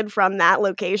recorded from that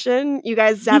location. You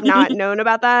guys have not known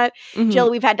about that. Mm-hmm.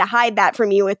 Jill, we've had to hide that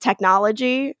from you with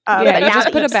technology. You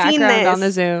just put a background on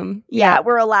the Zoom. Yeah,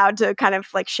 we're allowed to kind of,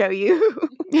 like, show you.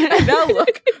 Now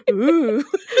look. Ooh.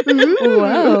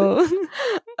 Whoa.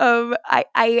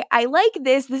 I like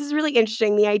this. This is really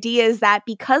interesting. The idea is that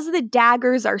because the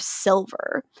daggers are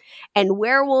silver and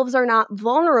werewolves are not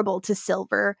vulnerable to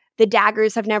silver, the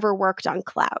daggers have never worked on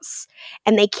Klaus.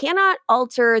 And they cannot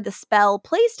alter the spell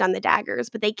placed on the daggers,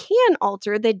 but they can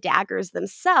alter the daggers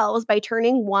themselves by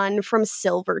turning one from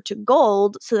silver to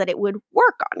gold so that it would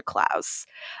work on Klaus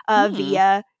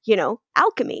via,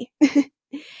 alchemy.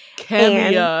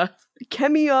 Chemia.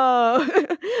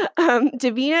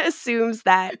 Davina assumes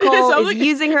that Cole is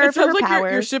using her for her like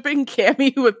power. You're shipping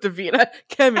Cammy with Davina.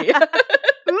 Chemia.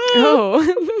 Oh.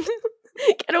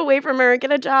 Get away from her.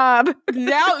 Get a job.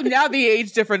 Now the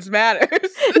age difference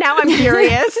matters. Now I'm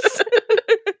furious.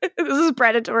 This is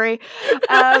predatory.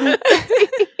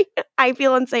 I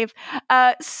feel unsafe.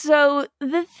 So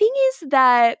the thing is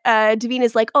that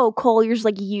Davina's like, oh, Cole, you're just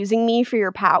like using me for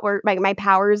your power, like my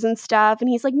powers and stuff. And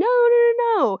he's like,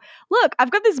 no. Look, I've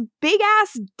got this big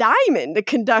ass diamond to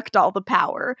conduct all the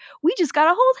power. We just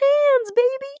gotta hold hands,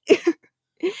 baby.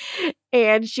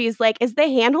 And she's like, is the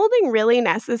hand holding really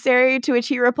necessary? To which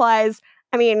he replies,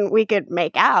 I mean, we could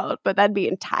make out, but that'd be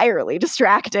entirely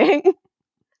distracting.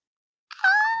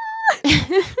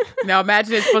 Now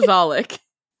imagine it's Bazalic.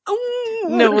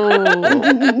 No.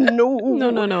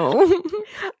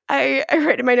 I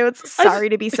write in my notes, sorry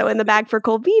to be so in the bag for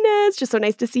Colvina. It's just so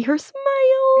nice to see her smile.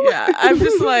 Yeah, I'm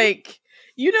just like,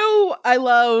 I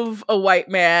love a white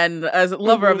man as a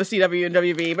lover of the CW and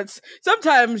WB, but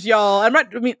sometimes y'all, I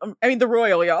mean the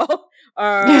royal y'all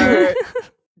are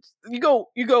you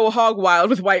go hog wild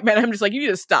with white men. I'm just like, you need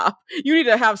to stop. You need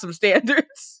to have some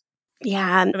standards.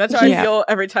 Yeah. And that's how I feel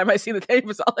every time I see the Teddy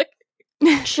Bazalic.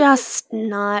 Just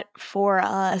not for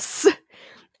us.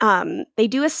 They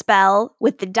do a spell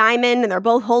with the diamond and they're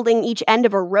both holding each end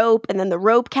of a rope, and then the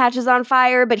rope catches on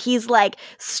fire, but he's like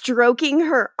stroking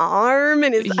her arm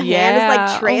and his hand is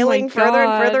like trailing further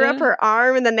and further up her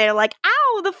arm, and then they're like,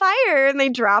 ow, the fire, and they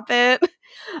drop it.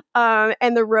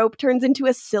 And the rope turns into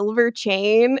a silver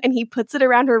chain and he puts it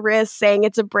around her wrist saying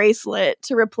it's a bracelet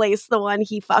to replace the one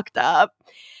he fucked up.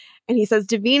 And he says,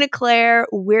 Davina Claire,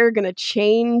 we're gonna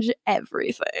change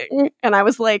everything. And I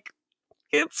was like,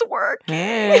 it's working.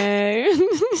 Hey.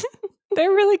 They're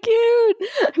really cute.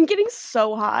 I'm getting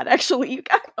so hot, actually, you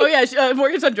guys. Oh yeah,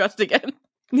 Morgan's undressed again.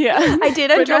 Yeah. I did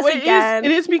undress again.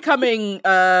 It is becoming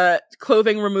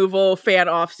clothing removal fan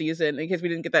off season, in case we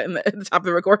didn't get that at the top of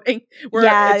the recording. Where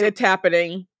it's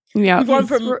happening. Yeah. We've gone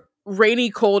from rainy,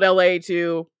 cold LA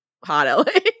to hot LA.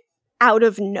 Out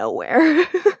of nowhere.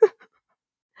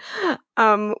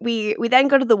 We then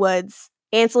go to the woods.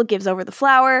 Ansel gives over the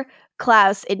flower.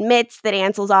 Klaus admits that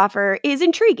Ansel's offer is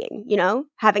intriguing,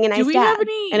 having a nice dad. Do we have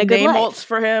any and a good name life. molts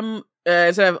for him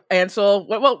instead of Ansel?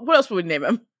 What else would we name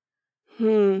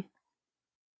him?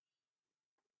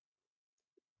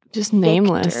 Just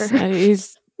nameless.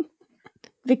 He's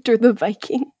Victor the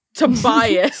Viking.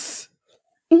 Tobias.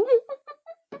 I'm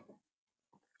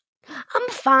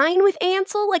fine with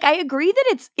Ansel. Like, I agree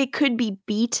that it could be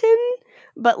beaten,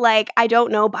 but like, I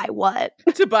don't know by what.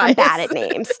 Tobias. I'm bad at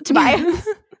names. Tobias.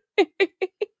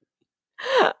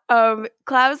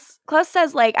 Klaus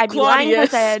says, like, I'd be lying if I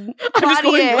said Claudius. I'm just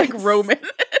going like Roman.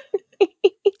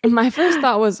 My first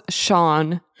thought was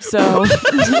Sean. So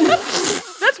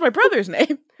that's my brother's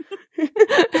name.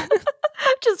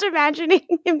 Just imagining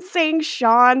him saying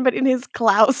Sean, but in his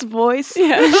Klaus voice.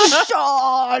 Yeah.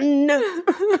 Sean.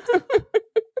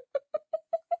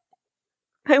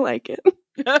 I like it.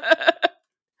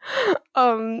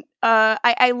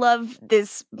 I love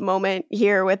this moment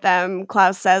here with them.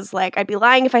 Klaus says, like, I'd be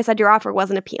lying if I said your offer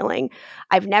wasn't appealing.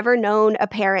 I've never known a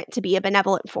parent to be a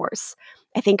benevolent force.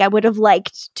 I think I would have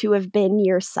liked to have been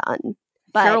your son.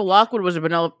 But Cheryl Lockwood was a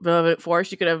benevolent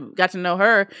force. You could have got to know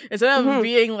her. Instead of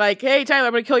being like, hey, Tyler,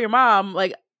 I'm going to kill your mom.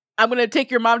 Like, I'm going to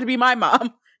take your mom to be my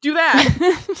mom. Do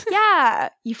that. Yeah,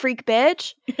 you freak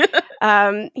bitch.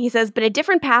 He says, but a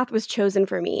different path was chosen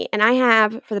for me. And I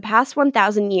have, for the past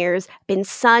 1,000 years, been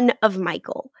son of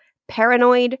Michael.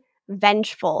 Paranoid,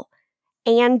 vengeful,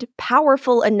 and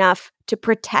powerful enough to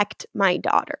protect my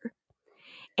daughter.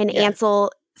 And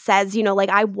Ansel says, like,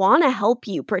 I want to help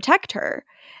you protect her.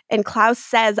 And Klaus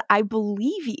says, I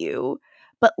believe you,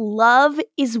 but love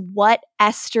is what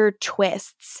Esther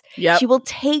twists. Yep. She will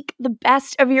take the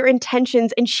best of your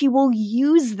intentions and she will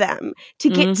use them to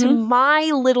get to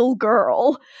my little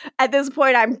girl. At this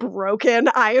point, I'm broken.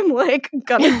 I am like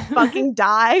gonna fucking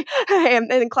die.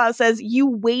 And Klaus says, you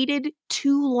waited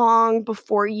too long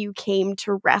before you came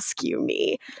to rescue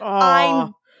me. Aww.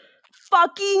 I'm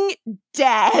fucking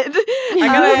dead.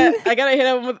 I gotta hit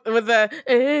him with the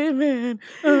amen,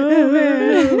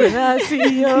 amen, when I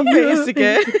see your face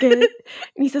again. And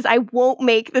he says, I won't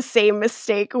make the same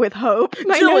mistake with Hope.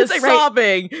 Jill is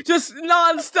sobbing, just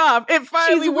nonstop. It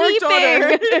finally worked on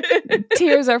her.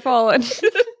 Tears are falling.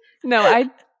 No,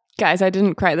 guys, I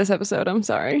didn't cry this episode. I'm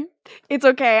sorry. It's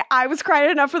okay. I was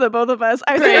crying enough for the both of us.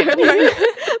 I was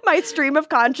my stream of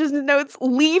consciousness notes,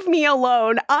 leave me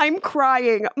alone. I'm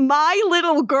crying. My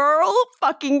little girl,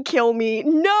 fucking kill me.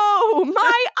 No,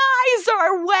 my eyes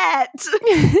are wet.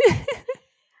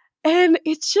 And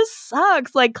it just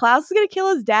sucks. Like, Klaus is going to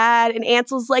kill his dad, and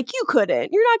Ansel's like, you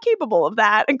couldn't. You're not capable of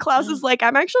that. And Klaus is like,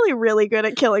 I'm actually really good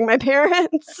at killing my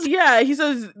parents. Yeah, he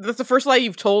says, that's the first lie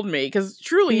you've told me, because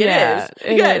truly it is.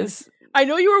 It is. I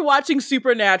know you were watching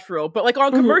Supernatural, but like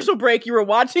on commercial break, you were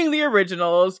watching the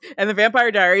originals and the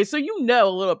Vampire Diaries, so you know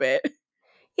a little bit.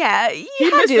 Yeah, you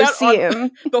had to see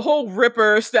him. The whole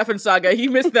Ripper Stefan saga, he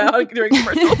missed that during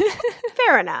commercials.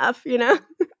 Fair enough, you know?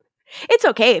 It's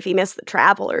okay if he missed the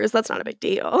Travelers. That's not a big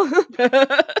deal.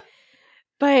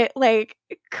 But, like,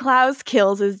 Klaus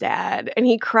kills his dad, and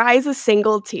he cries a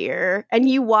single tear, and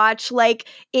you watch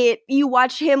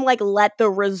him, like, let the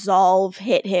resolve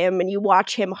hit him, and you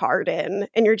watch him harden,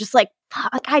 and you're just like,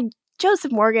 fuck,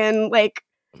 Joseph Morgan, like,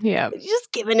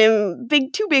 just giving him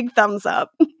two big thumbs up.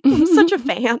 I'm such a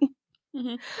fan.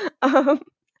 Mm-hmm.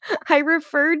 I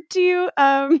referred to,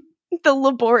 the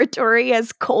laboratory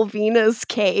as Colvina's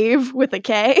cave with a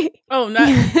K. Oh, not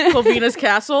Colvina's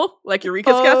castle? Like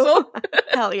Eureka's castle?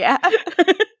 Hell yeah.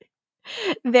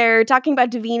 They're talking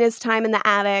about Davina's time in the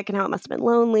attic and how it must have been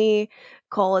lonely.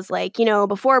 Cole is like,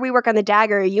 before we work on the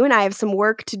dagger, you and I have some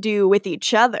work to do with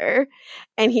each other.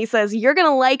 And he says, you're going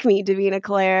to like me, Davina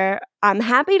Claire. I'm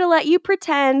happy to let you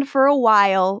pretend for a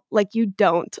while like you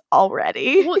don't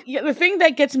already. Well, yeah, the thing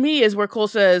that gets me is where Cole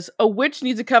says, a witch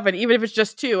needs a coven, even if it's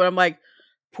just two. And I'm like,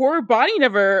 poor Bonnie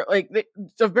never,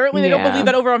 apparently they don't believe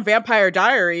that over on Vampire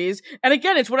Diaries. And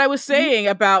again, it's what I was saying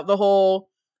about the whole,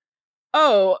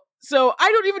 so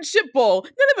I don't even ship Bull.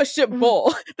 None of us ship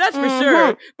Bull. That's for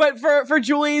sure. But for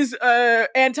Julie's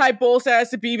anti-Bull status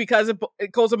to be because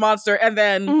Cole's a monster, and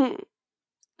then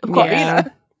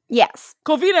Colvina. Yes.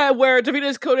 Colvina, where Davina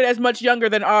is coded as much younger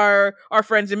than our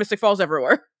friends in Mystic Falls ever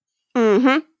were.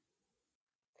 Mm-hmm.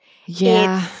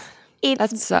 Yeah. It's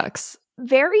that sucks.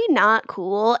 Very not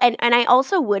cool. And I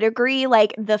also would agree,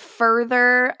 like, the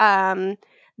further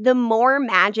the more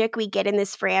magic we get in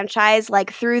this franchise,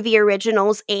 like through the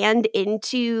originals and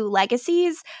into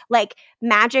Legacies, like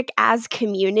magic as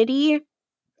community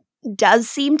does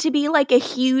seem to be like a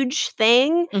huge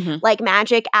thing. Like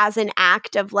magic as an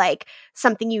act of like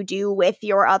something you do with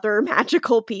your other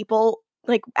magical people,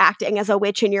 like acting as a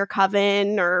witch in your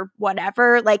coven or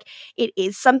whatever. Like it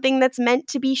is something that's meant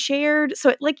to be shared. So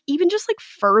it like even just like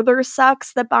further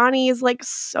sucks that Bonnie is like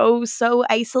so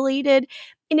isolated.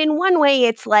 And in one way,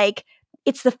 it's like,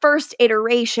 it's the first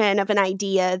iteration of an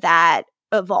idea that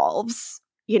evolves,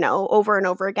 over and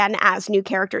over again as new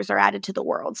characters are added to the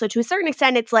world. So to a certain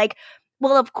extent, it's like,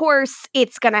 well, of course,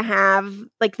 it's going to have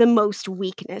like the most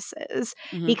weaknesses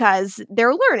because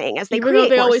they're learning as they create more stuff.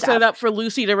 They always set it up for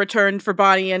Lucy to return for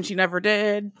Bonnie and she never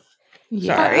did.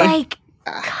 Yeah. But like,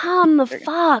 come the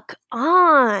fuck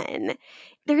on.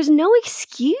 There's no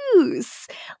excuse.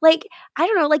 Like, I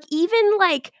don't know, like even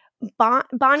like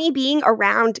Bonnie being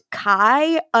around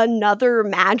Kai, another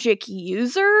magic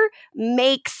user,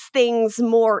 makes things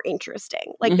more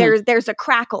interesting. Like there's a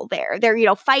crackle there.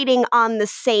 They're fighting on the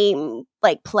same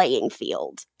like playing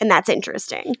field, and that's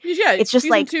interesting. Yeah, it's just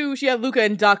season 2. She had Luca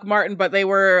and Doc Martin, but they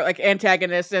were like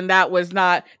antagonists, and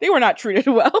they were not treated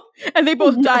well, and they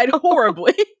both died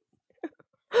horribly.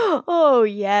 Oh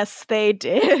yes, they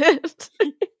did.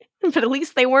 But at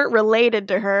least they weren't related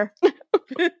to her.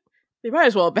 They might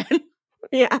as well have been.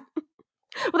 Yeah.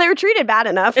 Well, they were treated bad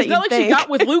enough. It's not like she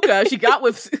got with Luca. She got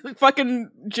with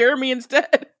fucking Jeremy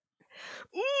instead.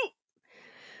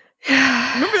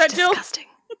 Remember that, Jill? Disgusting.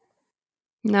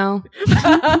 No.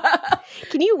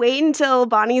 Can you wait until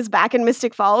Bonnie's back in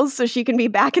Mystic Falls so she can be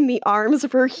back in the arms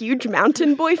of her huge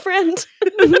mountain boyfriend?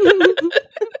 And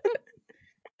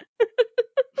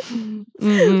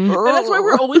that's why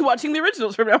we're only watching the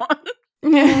originals from now on.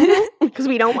 Because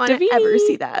we don't want to ever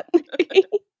see that.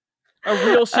 A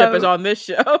real ship is on this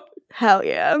show. Hell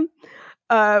yeah.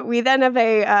 We then have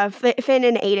a Finn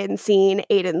and Aiden scene.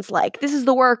 Aiden's like, this is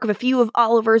the work of a few of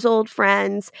Oliver's old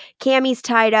friends. Cammie's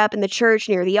tied up in the church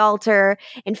near the altar.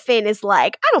 And Finn is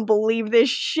like, I don't believe this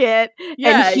shit.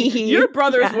 Yeah, and your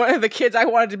brother's one of the kids I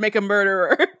wanted to make a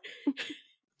murderer.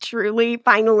 truly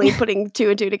finally putting 2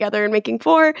 and 2 together and making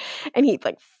 4. And he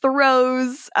like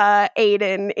throws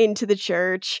Aiden into the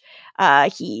church.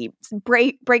 He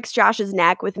breaks Josh's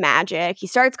neck with magic. He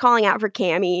starts calling out for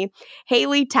Cammy.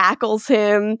 Haley tackles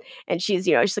him, and she's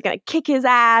gonna kick his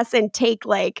ass and take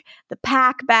like the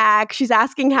pack back. She's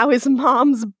asking how his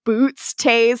mom's boots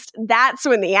taste. That's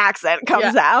when the accent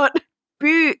comes out.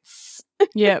 Boots.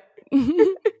 Yep.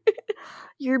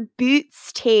 Your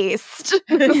boots taste.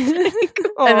 Like,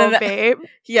 oh, babe.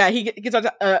 Yeah, he gets on.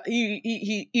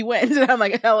 He wins, and I'm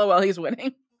like, LOL, he's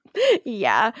winning.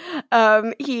 Yeah.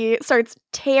 He starts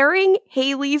tearing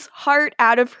Haley's heart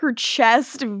out of her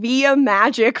chest via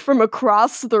magic from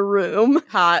across the room.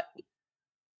 Hot.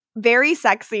 Very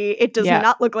sexy. It does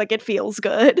not look like it feels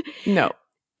good. No.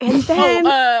 And then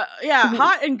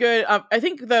hot and good. I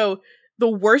think though the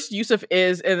worst use of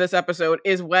is in this episode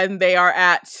is when they are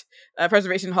at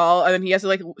Preservation Hall, and then he has to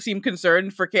like seem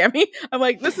concerned for Cammy. I'm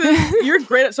like, you're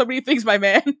great at so many things, my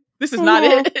man. This is not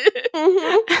it.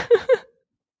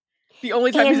 The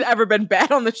only time he's ever been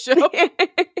bad on the show.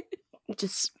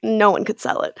 Just no one could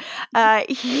sell it.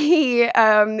 He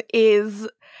is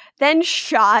then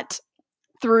shot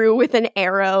through with an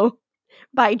arrow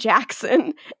by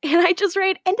Jackson. And I just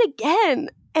write, and again,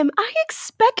 am I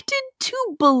expected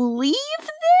to believe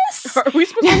this? Are we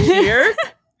supposed to hear?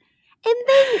 And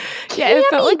then it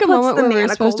felt like a moment where we were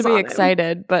supposed to be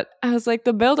excited, but I was like,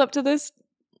 the build up to this,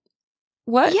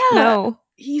 what? Yeah. No.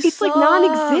 It's like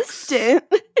non-existent.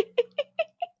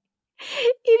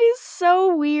 It is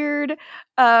so weird.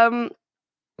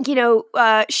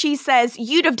 She says,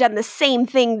 you'd have done the same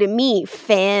thing to me,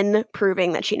 Finn,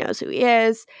 proving that she knows who he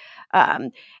is.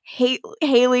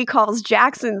 Haley calls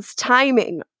Jackson's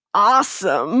timing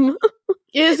awesome.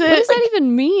 Is it? What does that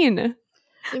even mean?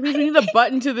 It means we need a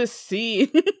button to this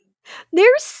scene.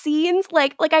 There's scenes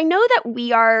like I know that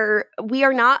we are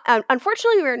not,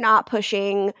 unfortunately, we're not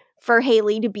pushing for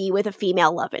Haley to be with a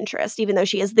female love interest, even though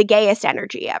she is the gayest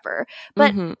energy ever.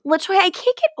 But LaToya, I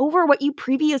can't get over what you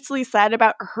previously said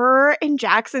about her and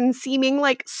Jackson seeming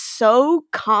like so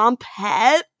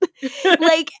compet.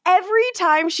 Like every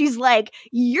time she's like,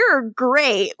 you're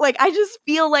great. Like I just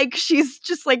feel like she's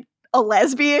just like a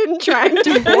lesbian trying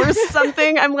to force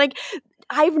something. I'm like,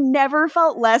 I've never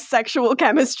felt less sexual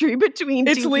chemistry between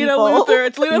two people. Lena Luthor.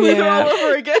 It's Lena Luthor all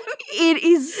over again. It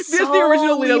is This is the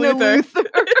original Lena Luthor.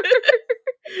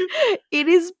 It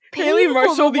is Haley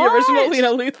Marshall, the original Lena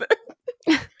Luthor.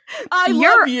 I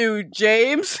love you,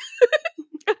 James.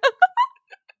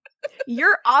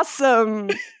 You're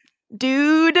awesome,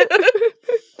 dude.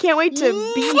 Can't wait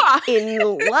to be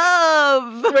in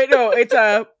love. Wait, no, it's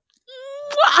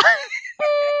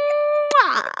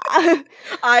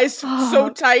eyes so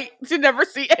tight to never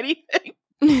see anything.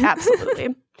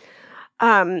 Absolutely.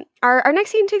 Our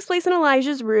next scene takes place in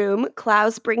Elijah's room.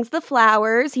 Klaus brings the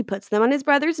flowers. He puts them on his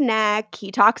brother's neck.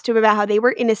 He talks to him about how they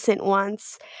were innocent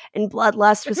once, and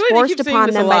bloodlust was forced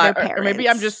upon them by their parents. Or maybe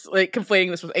I'm just like conflating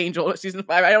this with Angel season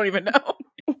 5. I don't even know.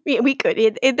 We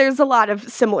could. There's a lot of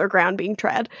similar ground being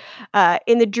tread.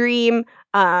 In the dream,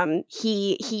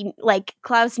 he like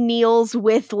Klaus kneels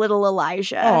with little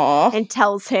Elijah and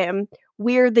tells him,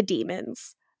 "We're the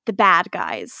demons, the bad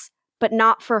guys, but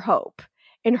not for hope."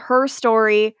 In her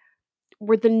story,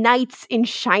 we're the knights in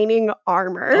shining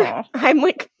armor. I'm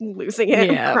like losing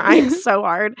it. I'm crying so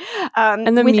hard.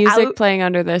 And the music playing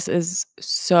under this is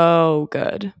so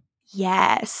good.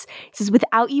 Yes. He says,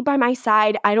 without you by my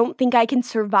side, I don't think I can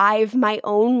survive my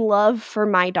own love for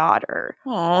my daughter.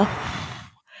 Aww.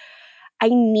 I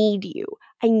need you.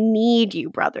 I need you,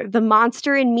 brother. The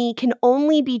monster in me can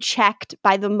only be checked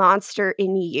by the monster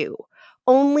in you.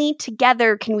 Only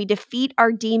together can we defeat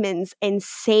our demons and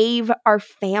save our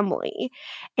family.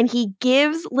 And he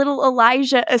gives little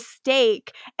Elijah a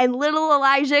stake, and little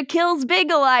Elijah kills big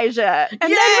Elijah. And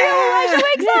then real Elijah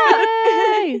wakes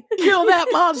up. Kill that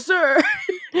monster.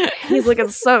 He's looking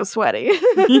so sweaty.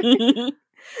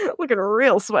 Looking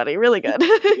real sweaty. Really good.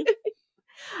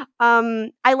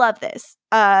 I love this.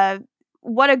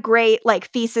 What a great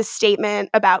thesis statement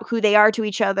about who they are to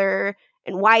each other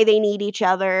and why they need each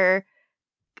other.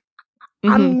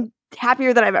 I'm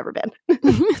happier than I've ever been.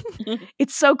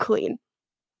 It's so clean.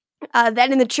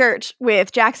 Then in the church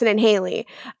with Jackson and Haley,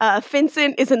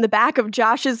 Vincent is in the back of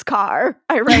Josh's car.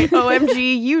 I write,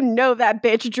 OMG, you know that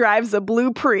bitch drives a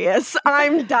blue Prius.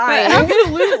 I'm dying.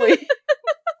 Absolutely.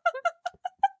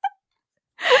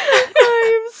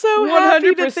 I'm so 100%.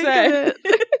 Happy to think of it.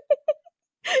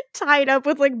 Tied up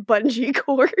with bungee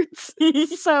cords.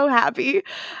 So happy.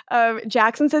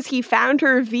 Jackson says he found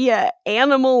her via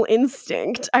animal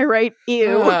instinct. I write,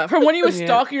 ew. From when he was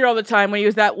stalking her all the time, when he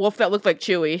was that wolf that looked like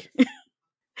Chewie.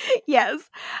 Yes.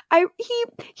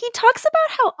 He talks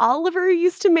about how Oliver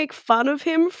used to make fun of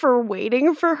him for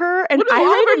waiting for her, and I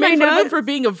Oliver made made fun of him for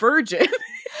being a virgin.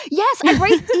 Yes, I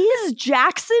write, is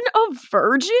Jackson a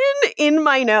virgin in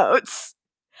my notes?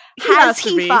 Has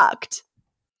he fucked?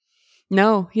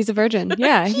 No, he's a virgin.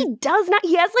 Yeah. He does not.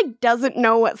 He has doesn't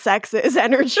know what sex is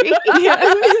energy.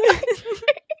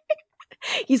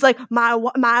 He's like, my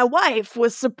wife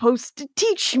was supposed to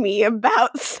teach me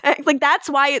about sex. That's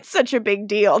why it's such a big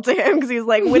deal to him, because he's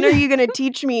like, when are you going to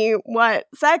teach me what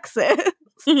sex is?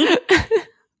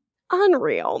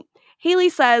 Unreal. Haley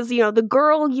says, the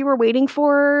girl you were waiting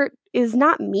for is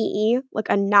not me,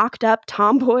 a knocked up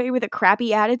tomboy with a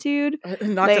crappy attitude. A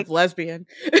knocked up lesbian.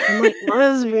 I'm like,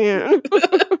 lesbian.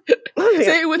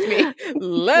 Say it with me.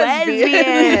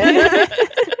 Lesbian.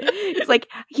 It's like,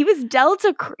 you're dealt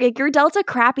a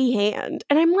crappy hand.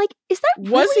 And I'm like, is that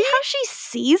really how she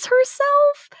sees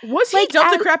herself? Was he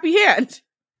dealt a crappy hand?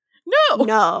 No.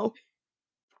 No.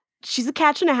 She's a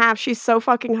catch and a half. She's so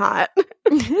fucking hot.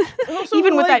 Also,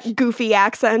 even with that goofy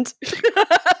accent.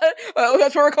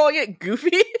 That's what we're calling it?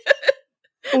 Goofy?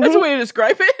 That's a way to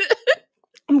describe it.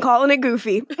 I'm calling it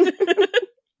goofy.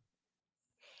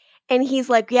 And he's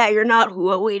like, yeah, you're not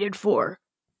who I waited for.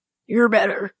 You're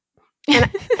better. And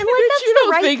that's the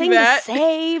right thing to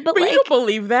say, but you don't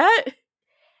believe that.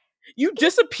 You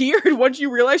disappeared once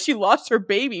you realized she lost her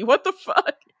baby. What the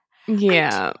fuck?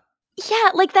 Yeah. Yeah,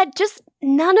 that just,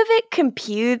 none of it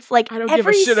computes. I don't give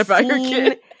a shit about your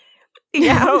kid.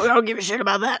 Yeah, I don't give a shit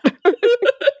about that.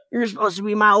 You're supposed to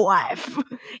be my wife.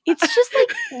 It's just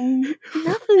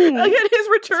nothing. Again, his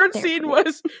return scene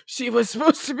was, she was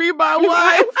supposed to be my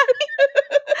wife.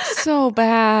 So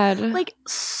bad.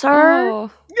 Sir.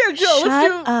 Oh. Yeah, Joe,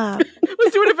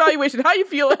 let's do an evaluation. How you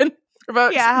feeling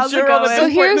about how's it going? So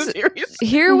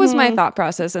here was my thought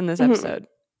process in this episode.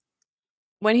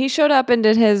 When he showed up and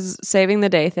did his saving the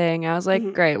day thing, I was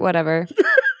like, great, whatever.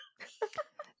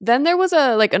 Then there was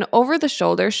an over the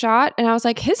shoulder shot, and I was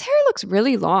like, his hair looks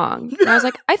really long. And I was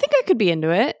like, I think I could be into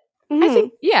it. I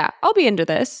think, yeah, I'll be into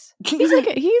this. He's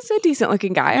a decent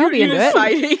looking guy. I'll be into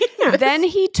it. Then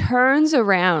he turns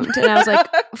around, and I was like,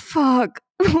 fuck,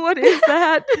 what is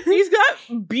that? He's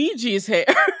got Bee Gees hair.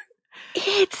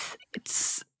 It's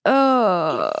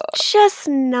just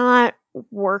not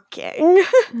working.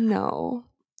 No.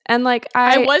 And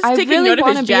I was taking really note of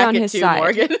his be jacket on his too, side.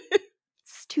 Morgan.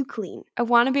 It's too clean. I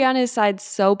want to be on his side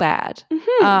so bad.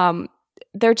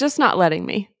 They're just not letting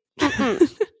me.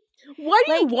 Why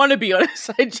do you want to be on his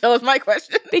side, Jill, is my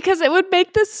question. Because it would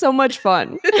make this so much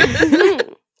fun.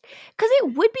 Because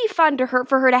it would be fun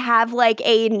for her to have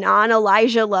a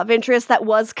non-Elijah love interest that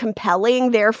was compelling,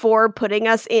 therefore putting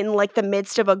us in the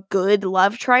midst of a good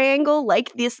love triangle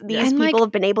these people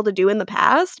have been able to do in the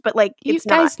past. But you it's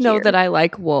not guys know here. that I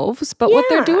like wolves, but what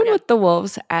they're doing with the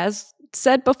wolves, as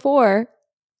said before,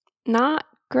 not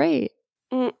great.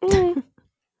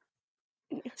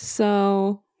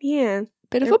 So yeah,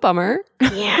 bit of a bummer.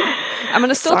 Yeah, I'm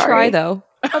gonna still try though.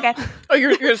 Okay. Oh,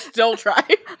 you're gonna still try?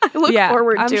 I look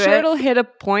forward to it. I'm sure it'll hit a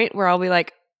point where I'll be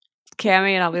like,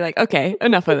 Cammy, and I'll be like, okay,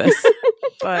 enough of this.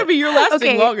 But, you're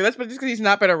lasting longer. That's just because he's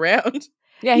not been around.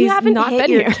 Yeah, you he's haven't not hit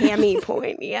been your here. Cammy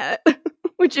point yet,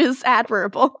 which is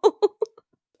admirable.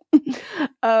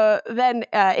 Then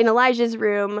in Elijah's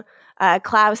room,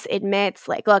 Klaus admits,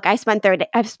 look, I've spent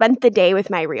the day with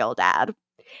my real dad.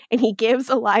 And he gives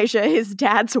Elijah his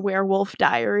dad's werewolf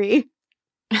diary.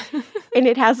 And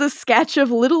it has a sketch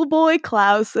of little boy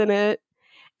Klaus in it.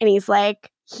 And he's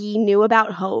like, he knew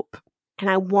about hope. And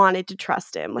I wanted to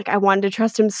trust him. I wanted to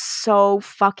trust him so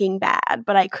fucking bad,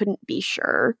 but I couldn't be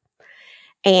sure.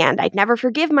 And I'd never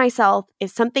forgive myself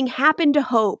if something happened to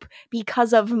Hope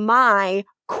because of my,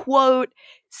 quote,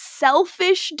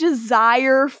 selfish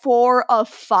desire for a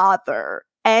father,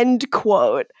 end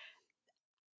quote.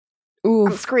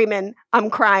 Oof. I'm screaming, I'm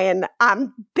crying,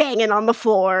 I'm banging on the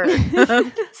floor.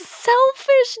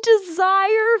 Selfish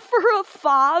desire for a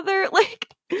father?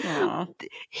 This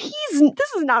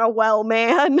is not a well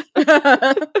man.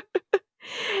 And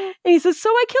he says, so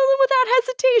I killed him without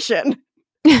hesitation.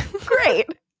 Great.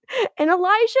 And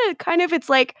Elijah it's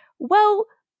well,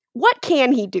 what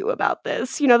can he do about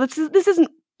this? This isn't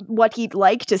what he'd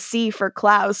like to see for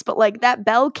Klaus, but that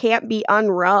bell can't be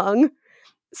unrung.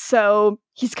 So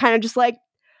he's kind of just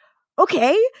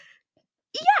okay,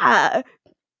 yeah,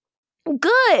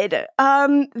 good.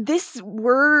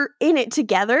 We're in it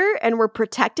together, and we're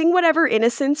protecting whatever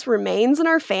innocence remains in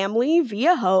our family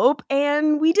via hope,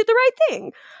 and we did the right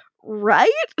thing, right?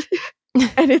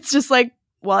 And it's just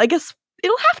well, I guess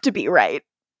it'll have to be right.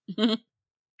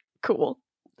 Cool.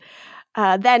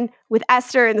 Then, with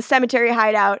Esther in the cemetery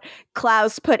hideout,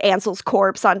 Klaus put Ansel's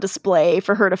corpse on display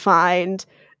for her to find.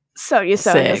 Sonia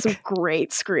Sohn does some Sick.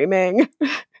 great screaming.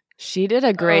 She did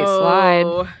a great slide.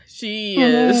 Oh, she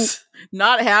is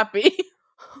not happy.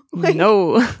 Like,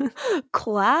 No.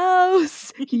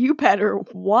 Klaus, you better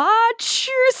watch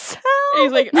yourself. And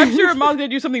he's like, I'm sure mom's gonna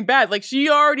do something bad. Like, she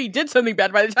already did something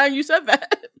bad by the time you said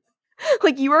that.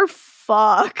 Like, you are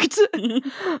fucked. In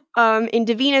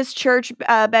Davina's church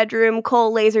bedroom,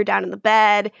 Cole lays her down in the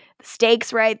bed. The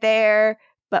steak's right there,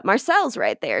 but Marcel's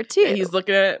right there too. And he's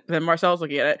looking at it, then Marcel's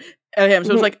looking at him.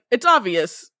 So it's like, it's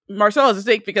obvious Marcel has the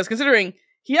stake because considering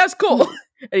he has Cole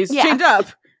and he's chained up,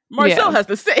 Marcel has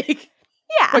the stake.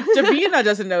 Yeah. But Davina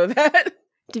doesn't know that.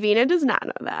 Davina does not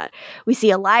know that. We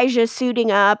see Elijah suiting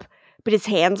up, but his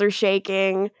hands are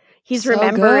shaking. He's So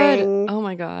remembering good. Oh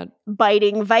my god.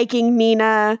 biting Viking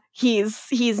Mina.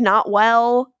 He's not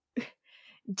well.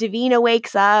 Davina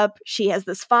wakes up. She has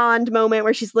this fond moment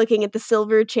where she's looking at the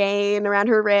silver chain around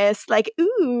her wrist, like,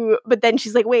 ooh. But then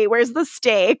she's like, wait, where's the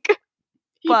stake?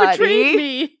 He Buddy. betrayed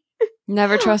me.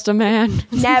 Never trust a man.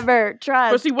 Never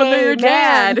trust. Especially when they're your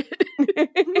man.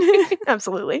 dad.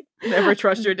 Absolutely. Never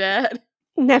trust your dad.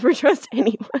 Never trust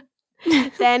anyone.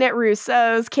 Then at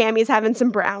Russo's, Cammie's having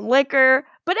some brown liquor,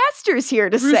 but Esther's here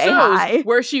to say hi.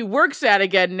 Where she works at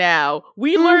again now.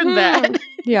 We learned that.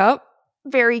 Yep.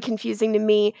 Very confusing to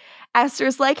me.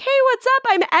 Esther's like, hey, what's up?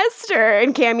 I'm Esther.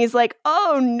 And Cammie's like,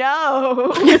 oh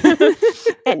no.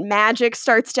 And magic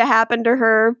starts to happen to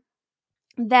her.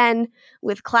 Then,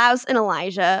 with Klaus and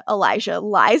Elijah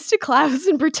lies to Klaus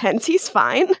and pretends he's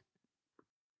fine.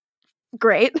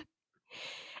 Great.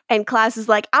 And Klaus is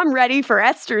like, I'm ready for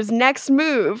Esther's next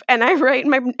move. And I write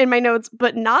in my notes,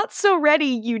 but not so ready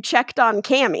you checked on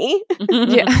Cammie.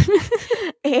 Yeah.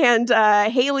 And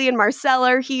Haley and Marcel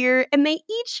are here, and they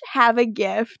each have a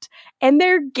gift. And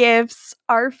their gifts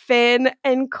are Finn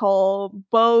and Cole,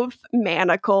 both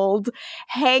manacled,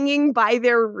 hanging by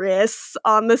their wrists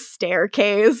on the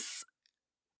staircase.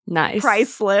 Nice.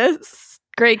 Priceless.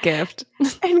 Great gift.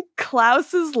 And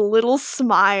Klaus's little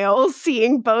smile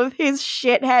seeing both his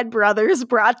shithead brothers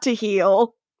brought to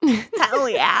heel. Hell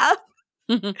yeah.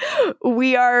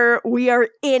 We are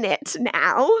in it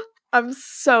now. I'm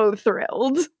so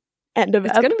thrilled. End of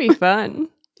It's going to be fun.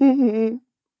 Mm-hmm.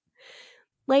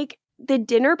 Like, the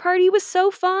dinner party was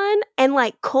so fun, and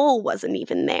like Cole wasn't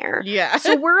even there. Yeah.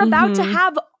 So we're about to Mhm.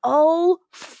 have all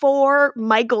 4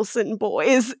 Michelson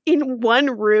boys in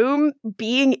one room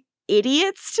being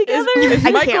idiots together. Is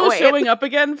I can't Michael wait. showing up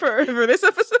again for this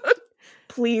episode?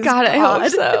 Please, God, I hope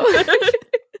so.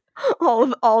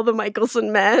 all the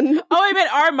Michelson men. Oh, I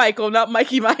meant our Michael, not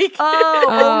Mikey Mike. Oh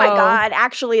my Oh. God!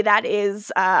 Actually, that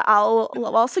is.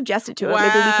 I'll suggest it to him. Maybe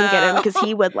we can get him because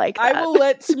he would like that. I will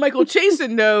let Michael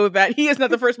Chasen know that he is not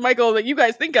the first Michael that you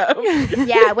guys think of.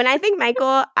 Yeah, when I think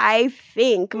Michael, I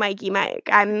think Mikey Mike.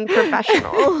 I'm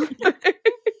professional.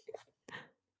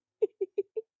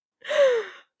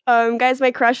 Guys,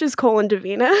 my crush is Cole and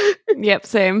Davina. Yep,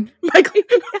 same. Michael.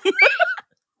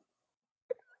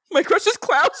 My crush is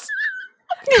Klaus.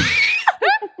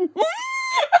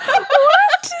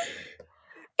 What?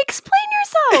 Explain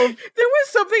yourself. There was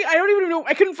something, I don't even know,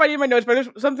 I couldn't find it in my notes, but there's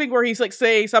something where he's like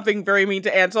saying something very mean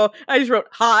to Ansel. I just wrote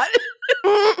hot.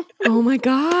 Oh my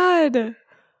god.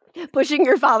 Pushing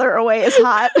your father away is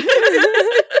hot.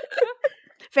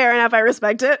 Fair enough. I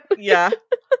respect it. Yeah.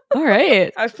 All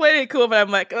right. I was playing it cool, but I'm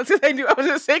like, that's because I knew I was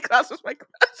going to say Klaus was my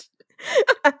crush.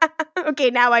 Okay,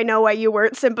 now I know why you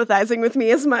weren't sympathizing with me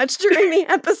as much during the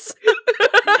episode.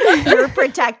 You're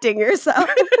protecting yourself.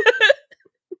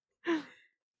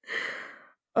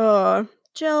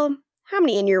 Jill, how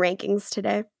many in your rankings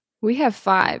today? We have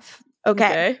 5.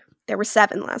 Okay. There were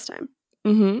 7 last time.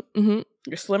 Mm-hmm. Mm-hmm.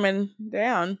 You're slimming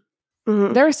down.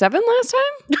 Mhm. There were 7 last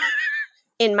time?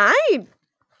 In my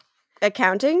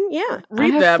accounting, yeah.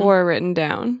 Read I have them. 4 written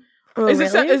down. Oh, Is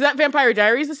really? that Vampire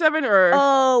Diaries the 7 or?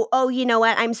 Oh, you know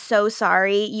what? I'm so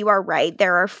sorry. You are right.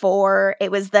 There are 4.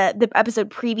 It was the episode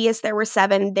previous. There were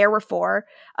 7. There were 4.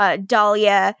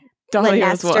 Dahlia, Dahlia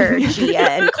was Leinester, one. Gia,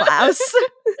 and Klaus.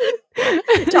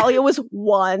 Dahlia was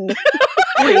 1.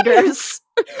 Readers.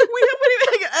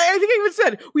 I think I even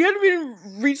said we hadn't even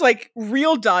reached like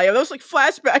real Dahlia. That was like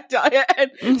flashback Dahlia,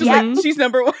 and just Yeah. like she's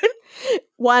number 1.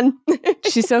 1.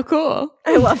 She's so cool.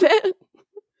 I love it.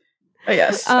 Oh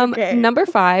yes. Okay. Number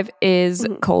 5 is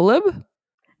Mhm. Kolob.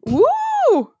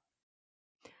 Woo!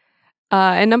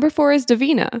 And number 4 is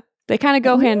Davina. They kind of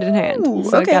go hand in hand. Ooh,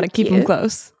 So I okay, gotta keep them cute.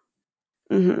 close.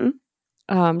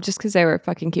 Mm-hmm. Just because they were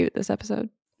fucking cute this episode.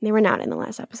 They were not in the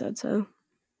last episode, so.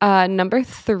 Number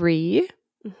 3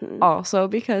 Mhm. also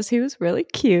because he was really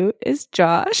cute, is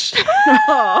Josh.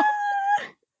 Oh.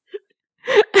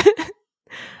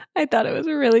 I thought it was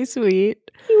really sweet.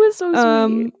 He was so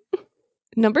sweet.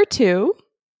 Number 2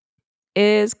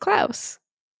 is Klaus.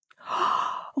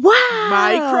 Wow.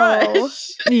 My crush.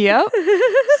 Yep.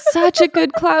 Such a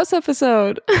good Klaus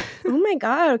episode. Oh my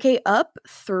god. Okay, up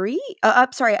 2.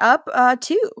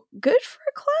 Good for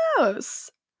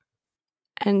Klaus.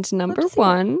 And number to see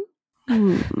 1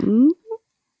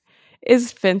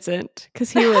 is Vincent, because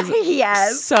he was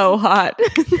Yes. so hot.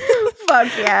 Fuck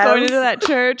yes. Going into that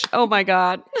church. Oh my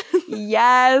god.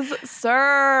 Yes,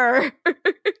 sir.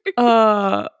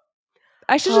 I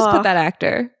should just Oh. put that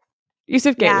actor.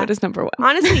 Yusuf Gatewood Yeah. is number 1.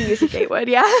 Honestly, Yusuf Gatewood,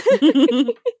 yeah.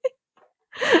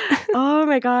 Oh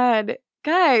my god.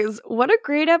 Guys, what a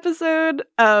great episode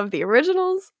of The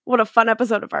Originals. What a fun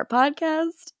episode of our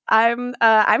podcast. I'm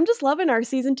just loving our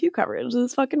season 2 coverage.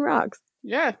 This fucking rocks.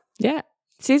 Yeah. Yeah.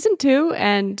 Season 2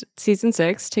 and season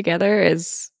 6 together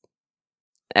is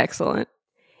excellent.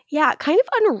 Yeah, kind of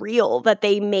unreal that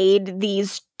they made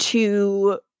these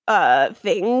two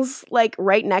things like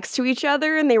right next to each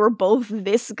other and they were both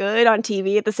this good on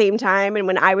TV at the same time. And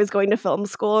when I was going to film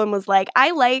school and was like,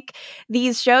 I like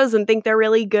these shows and think they're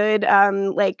really good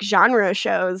like genre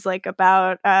shows like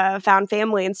about found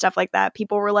family and stuff like that,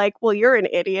 people were like, well, you're an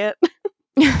idiot.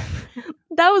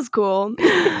 That was cool.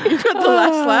 You got the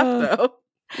last laugh though.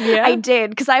 Yeah. I did,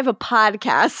 because I have a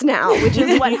podcast now, which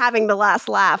is what having the last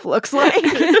laugh looks like.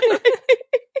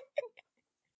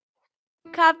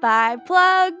 Cut by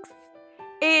plugs.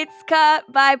 It's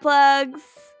cut by plugs.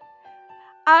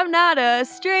 I'm not a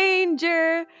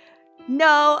stranger.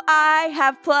 No, I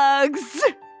have plugs.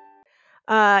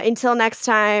 Until next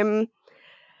time,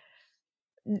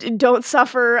 don't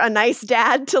suffer a nice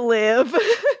dad to live.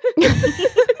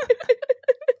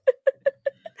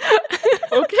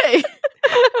 Okay.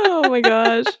 Oh my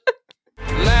gosh.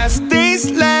 Last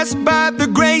days last by the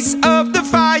grace of the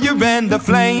fire and the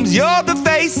flames. You're the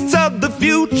face of the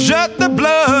future, the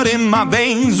blood in my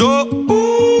veins. Oh,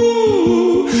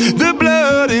 ooh, the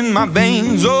blood in my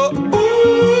veins. Oh, ooh.